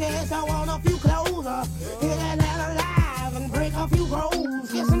I might guess I want a few clothes. Hit Atlanta live and break a few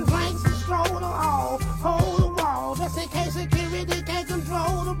groves. Get some drinks and stroll the hall. Hold the wall, just in case security can't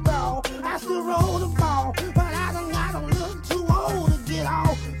control the ball. I still roll the ball, but I done got a little too old to get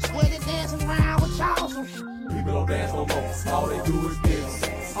off. Sweaty dancing around with y'all some People don't dance no more. All they do is this.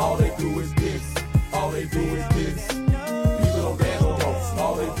 All they do is this. All they do is this. People don't dance no more.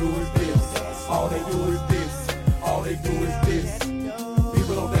 All they do is this. All they do is this. All they do is this.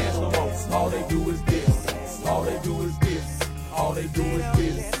 People don't dance no more. All they do is this. All they do is this. All they do is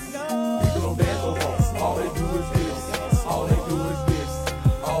this. People don't dance no more. All they do is this. All they do is this.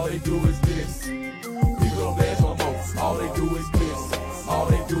 All they do is this. People don't dance no more. All they do is this. All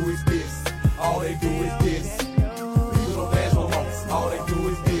they do is this. All they do is this. People don't dance no more. All they do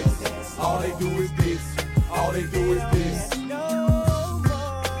is this. All they do is this. All they do is this.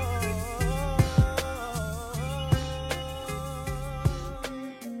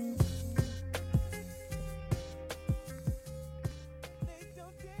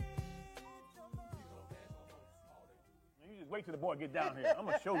 You just wait till the boy get down here. I'm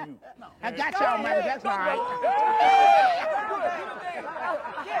gonna show you. I got y'all, Michael. That's all right.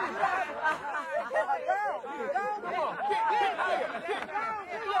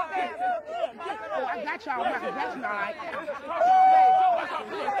 I got y'all records. That's nice.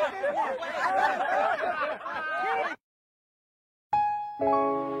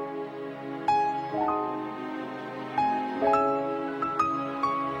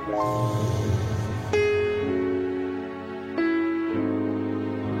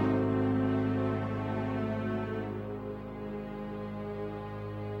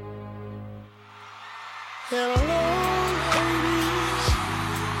 Hello, ladies.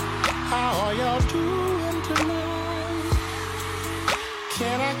 How are y'all doing tonight?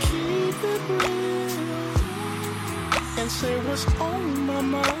 Can I keep it real and say what's on my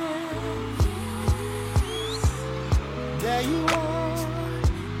mind? There you are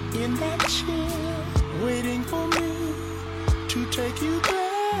in that chair, waiting for me to take you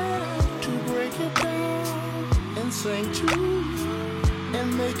there, to break it down and sing to you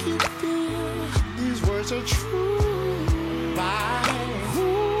and make you feel these words are true. By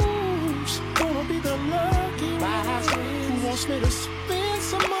who's gonna be the lucky one who wants me to spend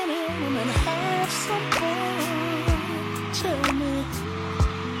some money on them and have some fun? Tell me,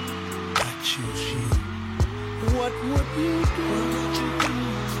 I choose you. What would you do? What would you do?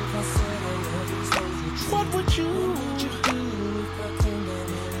 What would you do?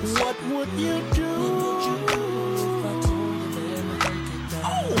 What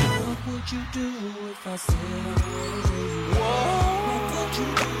would you do if I said what would you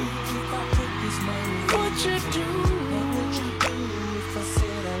do if I put this money? What would you do? What would you do if I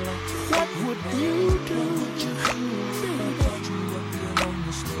said I like you? What would you do? What would you do if I brought you up here on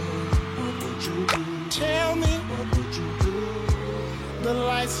the stage? What would you do? Tell me, what would you do? The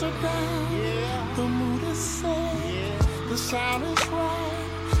lights are down, the mood is set, the sound is right.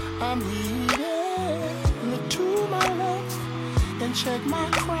 I'm heated. Look to my left and check my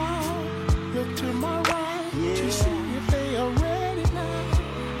crowd. Look to my right to see if they are ready now.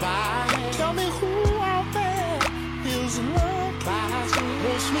 Bye. Tell me who out there is in love.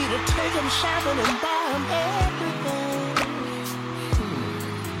 Wants me to take them shopping and buy them everything.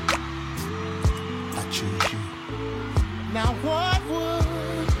 I choose you. Now what would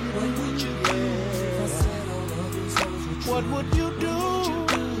you do? What would you do?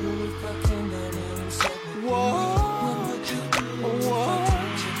 What would you do?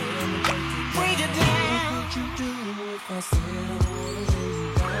 What? Bring it down. What would you do if I said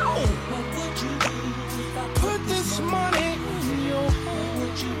what would you do if I put this money in your hand? What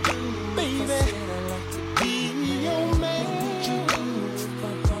would you do, baby? Be your man. What would you do if I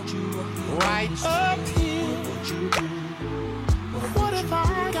brought you up here? Right up here. What would you do? What if I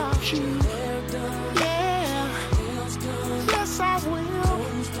got you? Yeah. Yes, I will.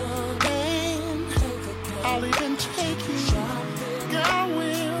 And I'll even take you. Girl,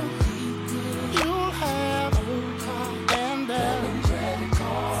 will. You'll have and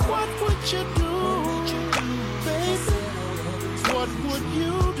what would you do, baby? What would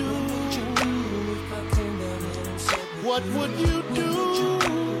you do? What would you do,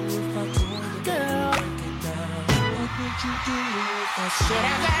 girl? What would you do if I said I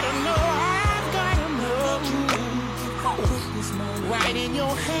gotta know, right in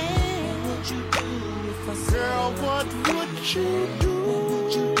your hand? What would you do if I said, girl, what would you do?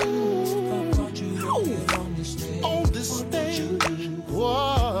 On the stage,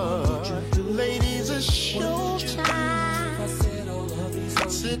 what? Ladies, it's showtime.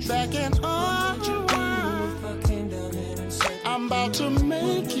 Sit back and unwind. I'm about to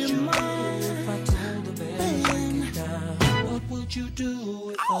make you mine. Man, what would you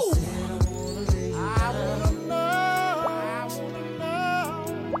do if I said I wanna lay you down? I wanna know. I wanna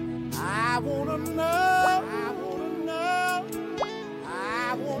know. I wanna know.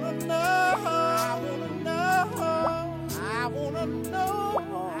 I wanna know. I wanna know. I wanna know.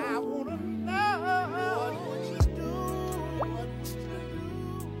 I wanna know. What would you do?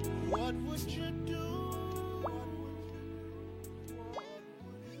 What would you do?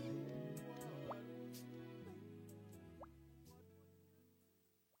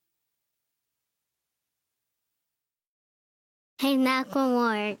 Hey,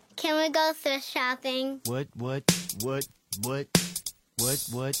 Macklemore, can we go thrift shopping? What?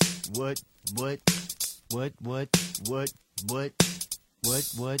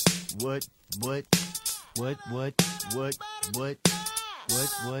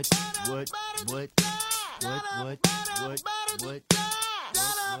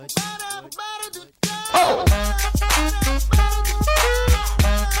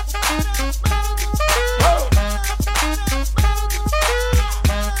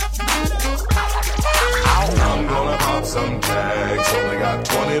 I'm gonna pop some tags. Only got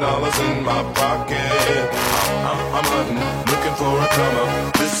 $20 in my pocket. I'm hunting, looking for a come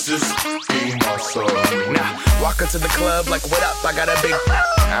up. This is f***ing awesome. Walk into the club like, what up? I got a big.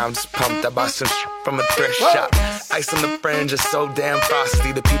 I'm just pumped. I bought some from a thrift shop. Ice on the fringe is so damn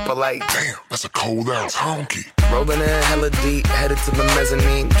frosty. The people like, damn, that's a cold ass honky. Rolling in hella deep, headed to the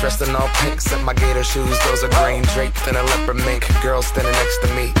mezzanine. Dressed in all pink, set my gator shoes. Those are green, draped in a leopard mink. Girl standing next to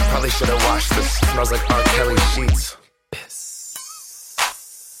me. Probably should've washed this. Smells like R. Kelly sheets.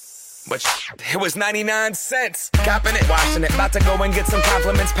 But it was 99 cents. Copping it, washing it. About to go and get some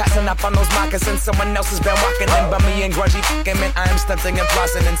compliments. Passing up on those moccasins. Someone else has been walking in. Bummy and grungy fucking man. I am stunting and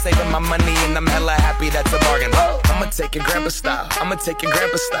flossing and saving my money. And I'm hella happy that's a bargain. I'ma take your grandpa style. I'ma take your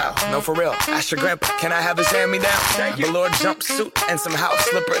grandpa style. No, for real. Ask your grandpa. Can I have his hand-me-down? Velour jumpsuit and some house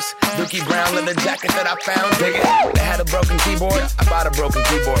slippers. Dookie brown leather jacket that I found. Dig it. They had a broken keyboard. I bought a broken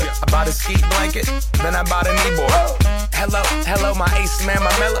keyboard. I bought a ski blanket. Then I bought a kneeboard. Hello, hello, my ace man,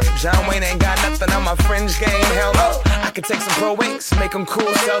 my mellow. John Wayne ain't got nothing on my fringe game, hell no. I could take some pro wings, make them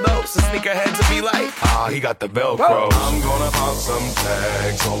cool, sell those. The sneakerheads will be like, he got the Velcro. I'm gonna pop some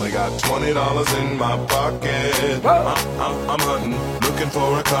tags, only got $20 in my pocket. I'm hunting, looking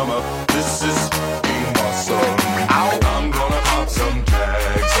for a come up. This is being awesome. I'm gonna pop some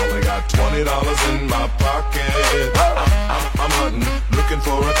tags, only got $20 in my pocket. I'm hunting, looking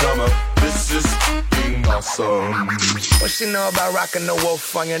for a come up. This is being awesome. What she know about rocking the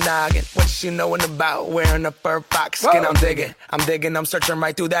wolf on your noggin? What she knowin' about wearing a fur fox skin? I'm digging, I'm searching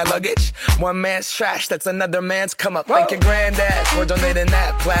right through that luggage. One man's trash, that's another man's come up. Thank your granddad for donating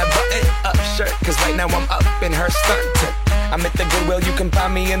that plaid button up shirt. Cause right now I'm up in her stunt. I'm at the Goodwill, you can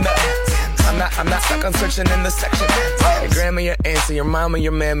find me in the I'm not stuck on searching in the section. Your grandma, your auntie, your mama,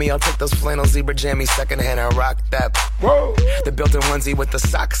 your mammy. I'll take those flannel zebra jammies secondhand and rock that. The built-in onesie with the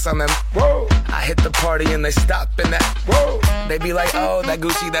socks on them. I hit the party and they stop in that. They be like, oh, that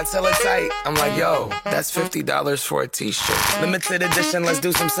Gucci, that's hella tight. I'm like, yo, that's $50 for a t-shirt. Limited edition, let's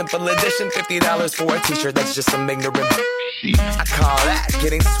do some simple edition. $50 for a t-shirt, that's just some ignorant. I call that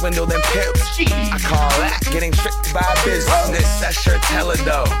getting swindled and pimped. I call that getting tricked by business. That shirt's hella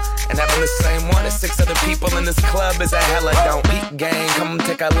dope. And having the same one as 6 other people in this club is a hella don't. Peep gang, come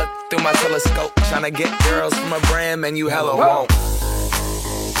take a look through my telescope. Tryna get girls from a brand, man, you hella won't.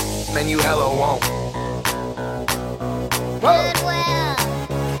 Man, you hella won't. Goodwill.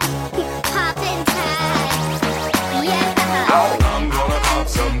 Poppin' tags. Yeah. I'm gonna pop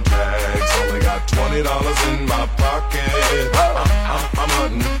some tags. Only got $20 in my pocket. I'm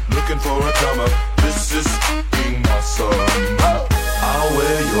hunting, looking for a come up. This is being awesome. I'll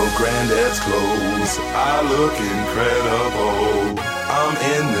wear your granddad's clothes. I look incredible. I'm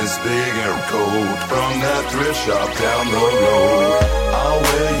in this big air coat from that thrift shop down the road. I'll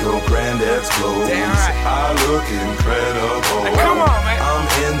wear your granddad's clothes. I look incredible. Hey, come on, man. I'm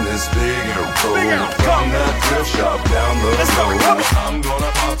in this big air coat from that thrift shop down the road. I'm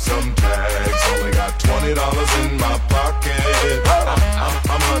gonna pop some tags. Only got $20 in my pocket.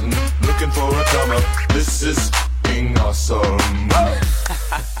 I'm hunting, looking for a come up. This is being awesome.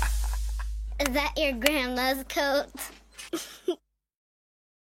 Is that your grandma's coat?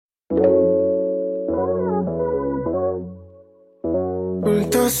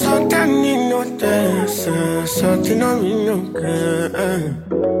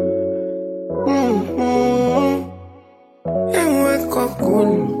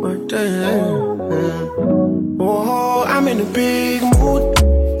 Oh, I'm in a big mood.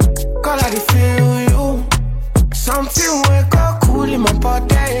 Call I feel you. Something wake up cool in my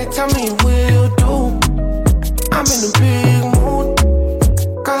body. Tell me will do. I'm in a big mood.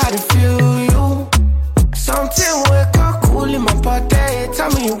 Call I feel you. Something wake up cool in my body.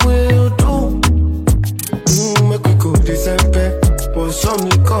 Tell me will do. Make we go December. Pour some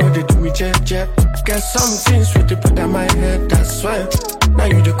liquor, they do me jet. Get something sweet to put on my head, I swear. Now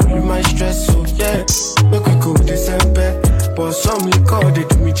you the cool in my stress, so yeah. Make we go December. Pour some liquor, they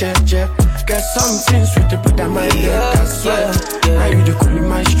do me jet. Get something sweet to put on my head, I swear. Now you the cool in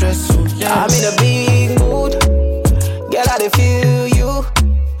my stress, so yeah. I'm in a big mood. Girl, I dey feel you.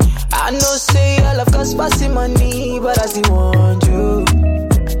 I know say your love cost passing money, but I still want you.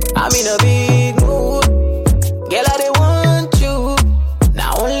 I'm in a big mood. Girl, I dey want you.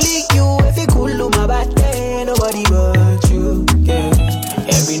 Now only you, if you cool on my body, nobody but you. Yeah.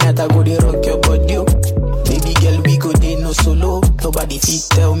 Every night I go dey rock your body. Baby girl, we go dey no solo. Nobody fit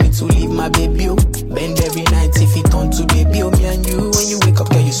tell me to leave my baby. Bend every night if it turn to baby. Me and you, when you wake up,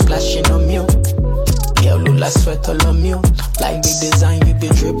 girl, you splashing on me. Girl, Lula sweat all on me. Like the design, you be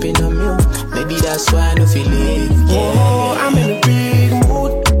dripping on me. Maybe that's why I don't feel it. Yeah. Oh, I'm in a big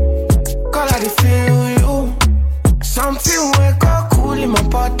mood. Call I feel you. Something wake up cool in my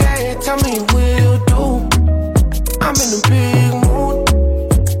body. Tell me will do. I'm in a big mood.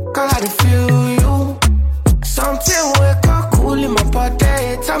 Call I feel you.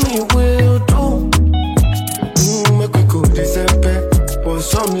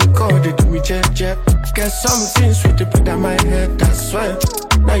 Get something sweet to put on my head, I swear.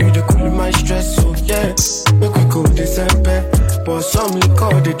 Now you the cool in my stress, so yeah. Make we go December, but some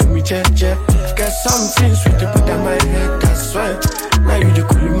liquor they do me check. Get something sweet to put on my head, I swear. Now you the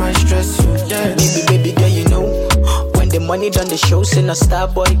cool in my stress, so yeah. Baby girl, you know when the money done the show, send a star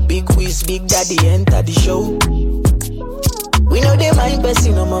boy, big whiz, big daddy enter the show. We know they mind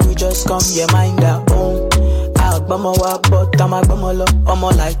person, no more we just come, yeah, mind our own. I'll bum a walk, but I'm a bum a low. I'm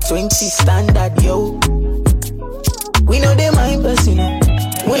like 20 standard, yo. We know they mind person,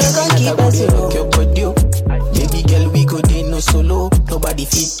 we not gonna keep us, yo. Baby girl, we go day no solo. Nobody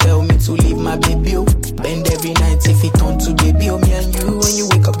fit tell me to leave my baby, yo. Bend every night if it on to baby, yo. Me and you, when you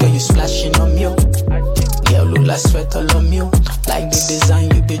wake up, girl, you splashing on me, yo. Girl, look like sweat all on me, yo. Like the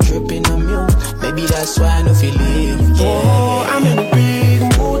design, you be dripping on me, yo. Maybe that's why I don't feel it, yeah. Oh, I'm in a big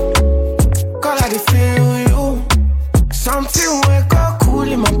mood, call I feel you. Something wake up cool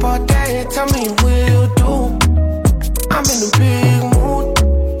in my body, tell me will do. I'm in a big mood,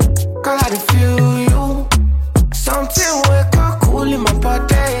 call I feel you. Something wake up cool in my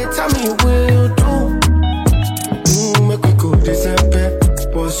body, tell me will do. Make we go December,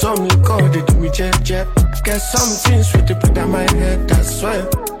 but some liquor they do me jet. Get something sweet to put on my head, I swear.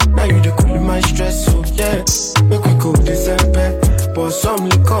 Now you the cool in my stress, so yeah. Make we go December, but some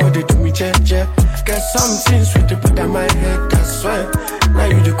liquor they do me jet. Get something sweet to put on my head, I swear. Now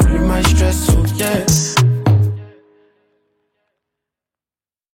you the cool in my stress, so yeah.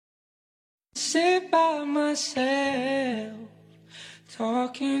 Sit by myself,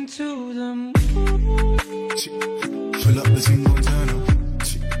 talking to the moon. Pull up the single turn up.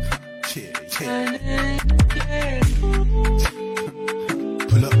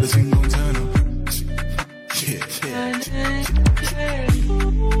 Pull up the single turn up.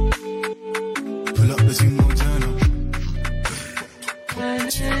 Pull up the single turn up.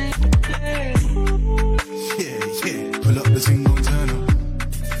 Pull up the single turn up.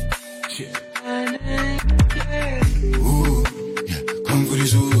 Ooh, yeah, come for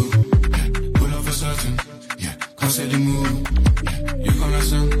this ooh. Yeah, pull up for certain. Yeah, come set the mood. Yeah, you come like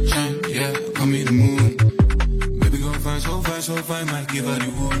sunshine. Yeah, come meet the moon. Baby, go fine, so fine, might give her the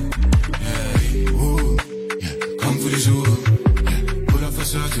wood. Yeah, ooh, yeah, come for this ooh. Yeah, pull up for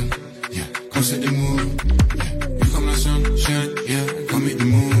certain. Yeah, come set the mood. Yeah, you come like sunshine. Yeah, come meet the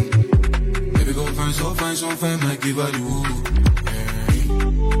moon. Baby, go fine, so fine, might give her the wood.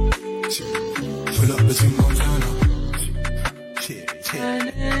 Pull up the single turn up.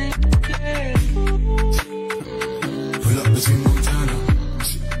 Pull up the single turn up.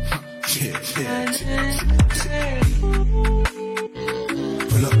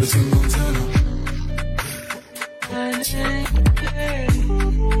 Pull up the single turn up.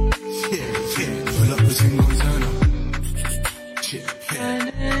 Pull up the single turn up.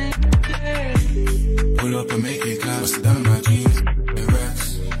 Pull up and make it clap. Bust down on my jeans.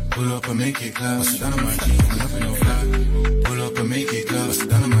 Pull up and make it clap. Bust down on my jeans. Nothing no flat. Pull up and make it clap. Bust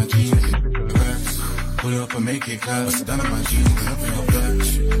down on my jeans. Pull up and make it clap. Bust down on my jeans. Nothing no flat.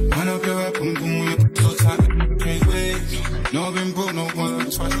 Wind up your rap, boom boom, you're so tight, can't wait. No, I've been broke, no one,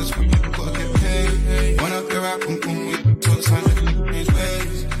 twice this week, you gotta get paid. Wind up your rap, boom boom, you're so tight, can't wait.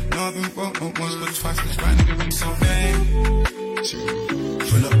 No, I've been broke, no once, but twice this right nigga, be so vain.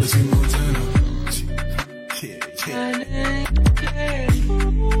 Pull up the single turn up.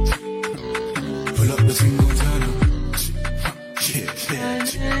 Pull up the single turn up.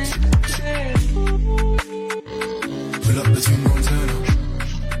 Pull up the single turn up.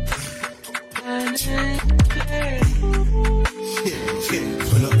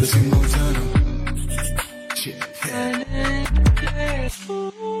 Pull up the single turn up.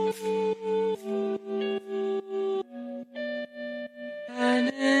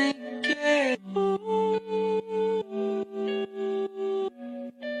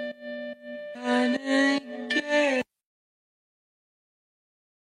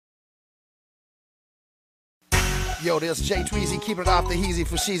 Yo, this Jay Tweezy keeping it off the heezy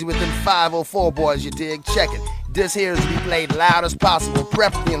for sheezy with them 504 boys, you dig? Check it. This here is to be played loud as possible,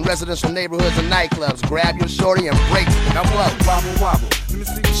 preferably in residential neighborhoods and nightclubs. Grab your shorty and break it. Now what? Wobble, wobble. Let me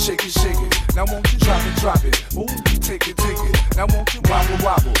see you shake it, shake it. Now won't you drop it. Ooh, take it. Now won't you wobble,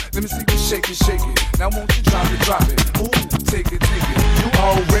 wobble. Let me see you shake it, shake it. Now won't you drop it. Ooh, take it. You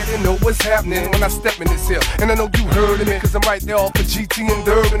already know what's happening when I step in this hill. And I know you heard of me, cause I'm right there off of GT and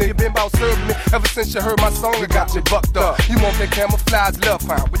Durban. And you been about serving me ever since you heard my song. You got me bucked up. You want that camouflage love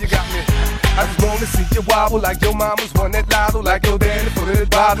hound, but you got me. I just wanna see you wobble like your mama's won that lotto, like your daddy put in that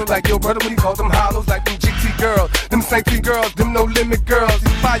bottle, like your brother when he called them hollows, like them GT girls, them St. P girls, them no limit girls,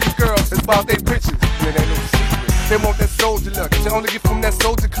 these fire girls, it's about they bitches, and it ain't no secret. They want that soldier look. You only get from that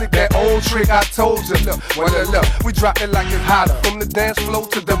soldier click that old trick I told you. Look, well, look, we drop it like it's hotter. From the dance floor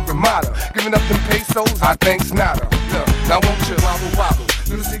to the Ramada. Giving up them pesos, I think's nada. Look, now won't you wobble wobble?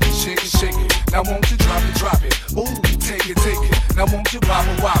 Let me see you shake it, shake it. Now won't you drop it? Ooh, take it, take it. Now won't you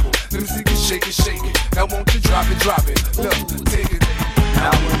wobble wobble? Let me see you shake it, shake it. Now won't you drop it? Look, take it, take it.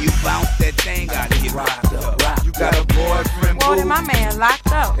 Now when you bounce that thing, I get rocked up. You got a boyfriend, boo. Well, my man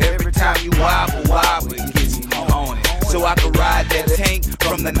locked up. Every time you wobble, it gets me on it. So I can ride that tank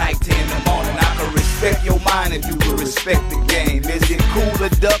from the night to in the morning. I can respect your mind if you will respect the game. Is it cool to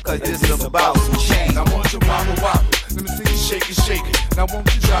duck or just about some change? I want you wobble wobble. Let me see you shake it, shake it. Now won't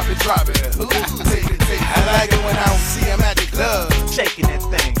you drop it? Ooh, take it, take it. I like it when I don't see him at the club shaking that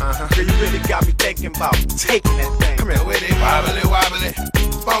thing. Girl, you really got me thinking about taking that thing. Come here with it, wobbly, wobbly,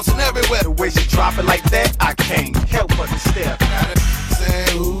 bouncing everywhere. The way she drop it like that, I can't help but to stare.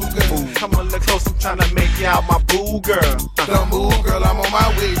 Say, ooh, girl. Come a little close, I'm trying to make you out my boo girl. Don't move, girl, I'm on my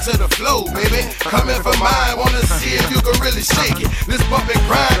way to the flow, baby. Come in for mine, wanna see if you can really shake it. Let's bump and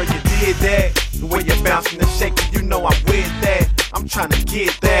grind. Girl, you did that. The way you're bouncing and shaking, you know I'm with that. I'm trying to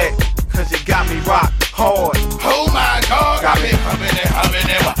get that, cause you got me rock hard. Oh my God, got me humming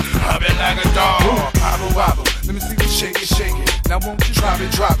like a dog. Wobble, wobble, let me see you shake it, shake it. Now won't you drop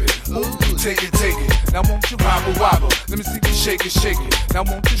it? Ooh, take it, take it. Now won't you wobble, wobble? Let me see you shake it, shake it. Now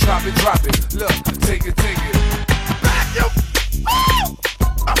won't you drop it? Look, take it, take it. Back you.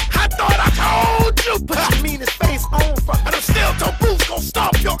 I thought I told you. Put your meanest face on front, and I'm still to boots gon'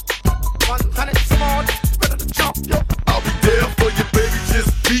 stop you. 100 small, better to jump you. I'll be there for you, baby.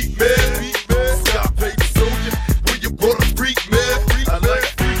 Just beat me. Stop playing soldier when you brought a freak, man. I like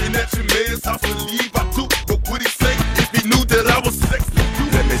freaking at your man's house. Believe I do, but what he say if he knew that I was sexy?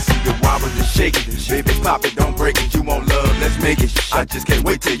 Let me see you wobble and shake it. Baby, pop it, don't break it. You want love, let's make it. I just can't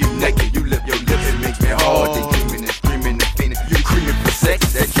wait till you naked. You lift your lips, it makes me hard. They dreaming and screaming and fiending. You creaming for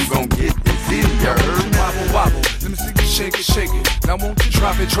sex that you gon' get this in your earth. Wobble, wobble. Let me see you shake it, shake it. Now won't you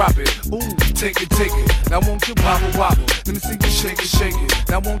drop it? Ooh, take it, take it. Now won't you wobble, wobble? Let me see you shake it, shake it.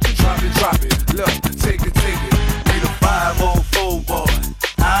 Now won't you drop it? Look, take it, take it. We the 504 boys,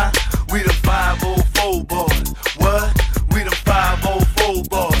 huh? We the 504 boys. What? We the 504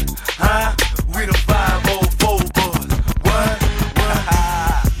 boys, huh? We the 504 boys. What?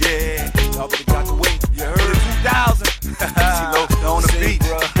 Yeah, y'all really got to wait. You heard 2000. CeeLo on the beat,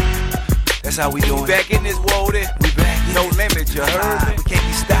 bro. That's how we doing. We back in this world, we back. No limit, you heard me? We can't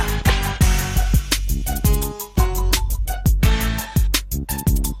be stopped.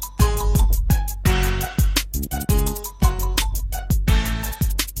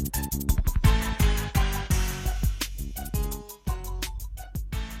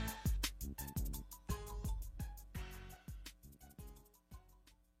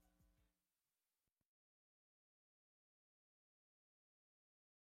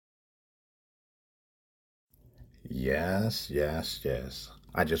 Yes.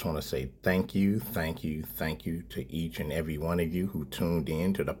 I just want to say thank you to each and every one of you who tuned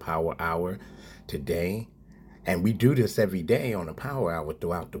in to the Power Hour today. And we do this every day on the Power Hour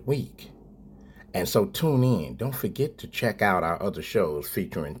throughout the week. And so tune in. Don't forget to check out our other shows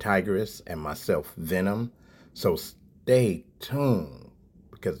featuring Tigress and myself, Venom. So stay tuned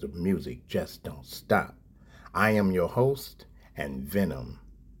because the music just don't stop. I am your host, and Venom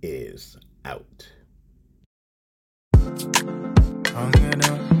is out.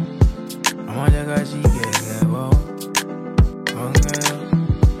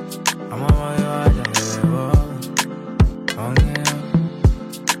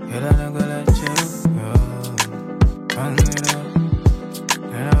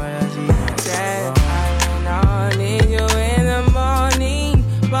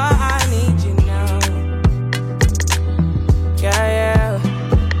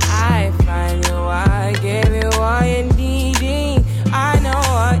 I find you, I give you all you needing. I know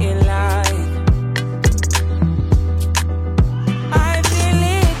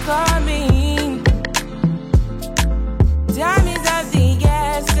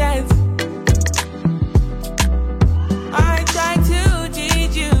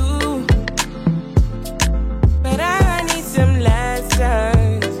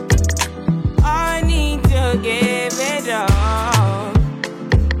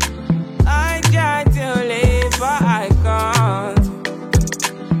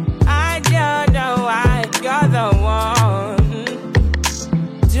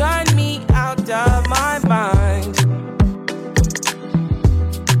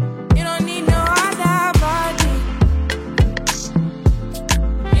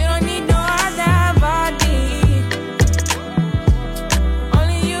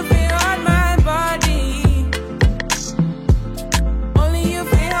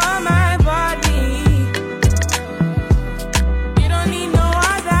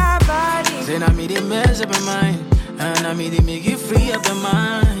up my mind. And I made it make you free up your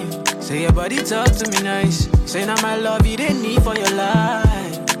mind. Say your body talk to me nice. Say now my love you didn't need for your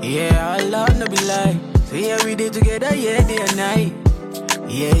life. Yeah, our love no be lie. Say every day together, yeah, day and night.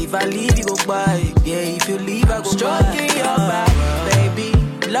 Yeah, if I leave you go by. Yeah, if you leave I go stroking by. Your body,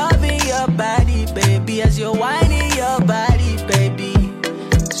 baby. Loving your body, baby. As you're whining your body, baby.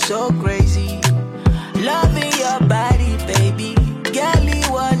 So crazy. Loving your body, baby. Girl,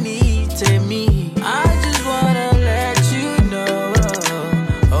 you want it to me. I just wanna let you know.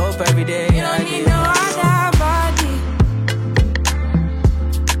 Hope every day you don't need no other body.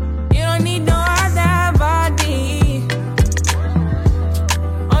 You don't need no other body.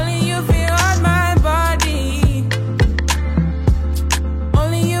 Only you feel on my body.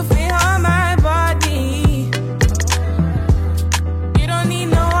 Only you feel on my body. You don't need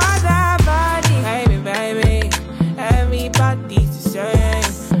no other body. Baby, baby, everybody's the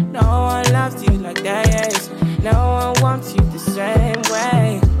same. No one loves you like that. No one wants you the same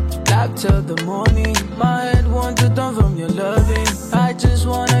way. Black till the morning. My head wants to turn from your loving. I just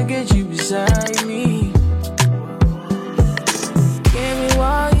wanna get you beside me. Give me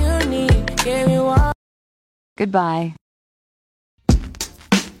what you need. Give me what. Goodbye.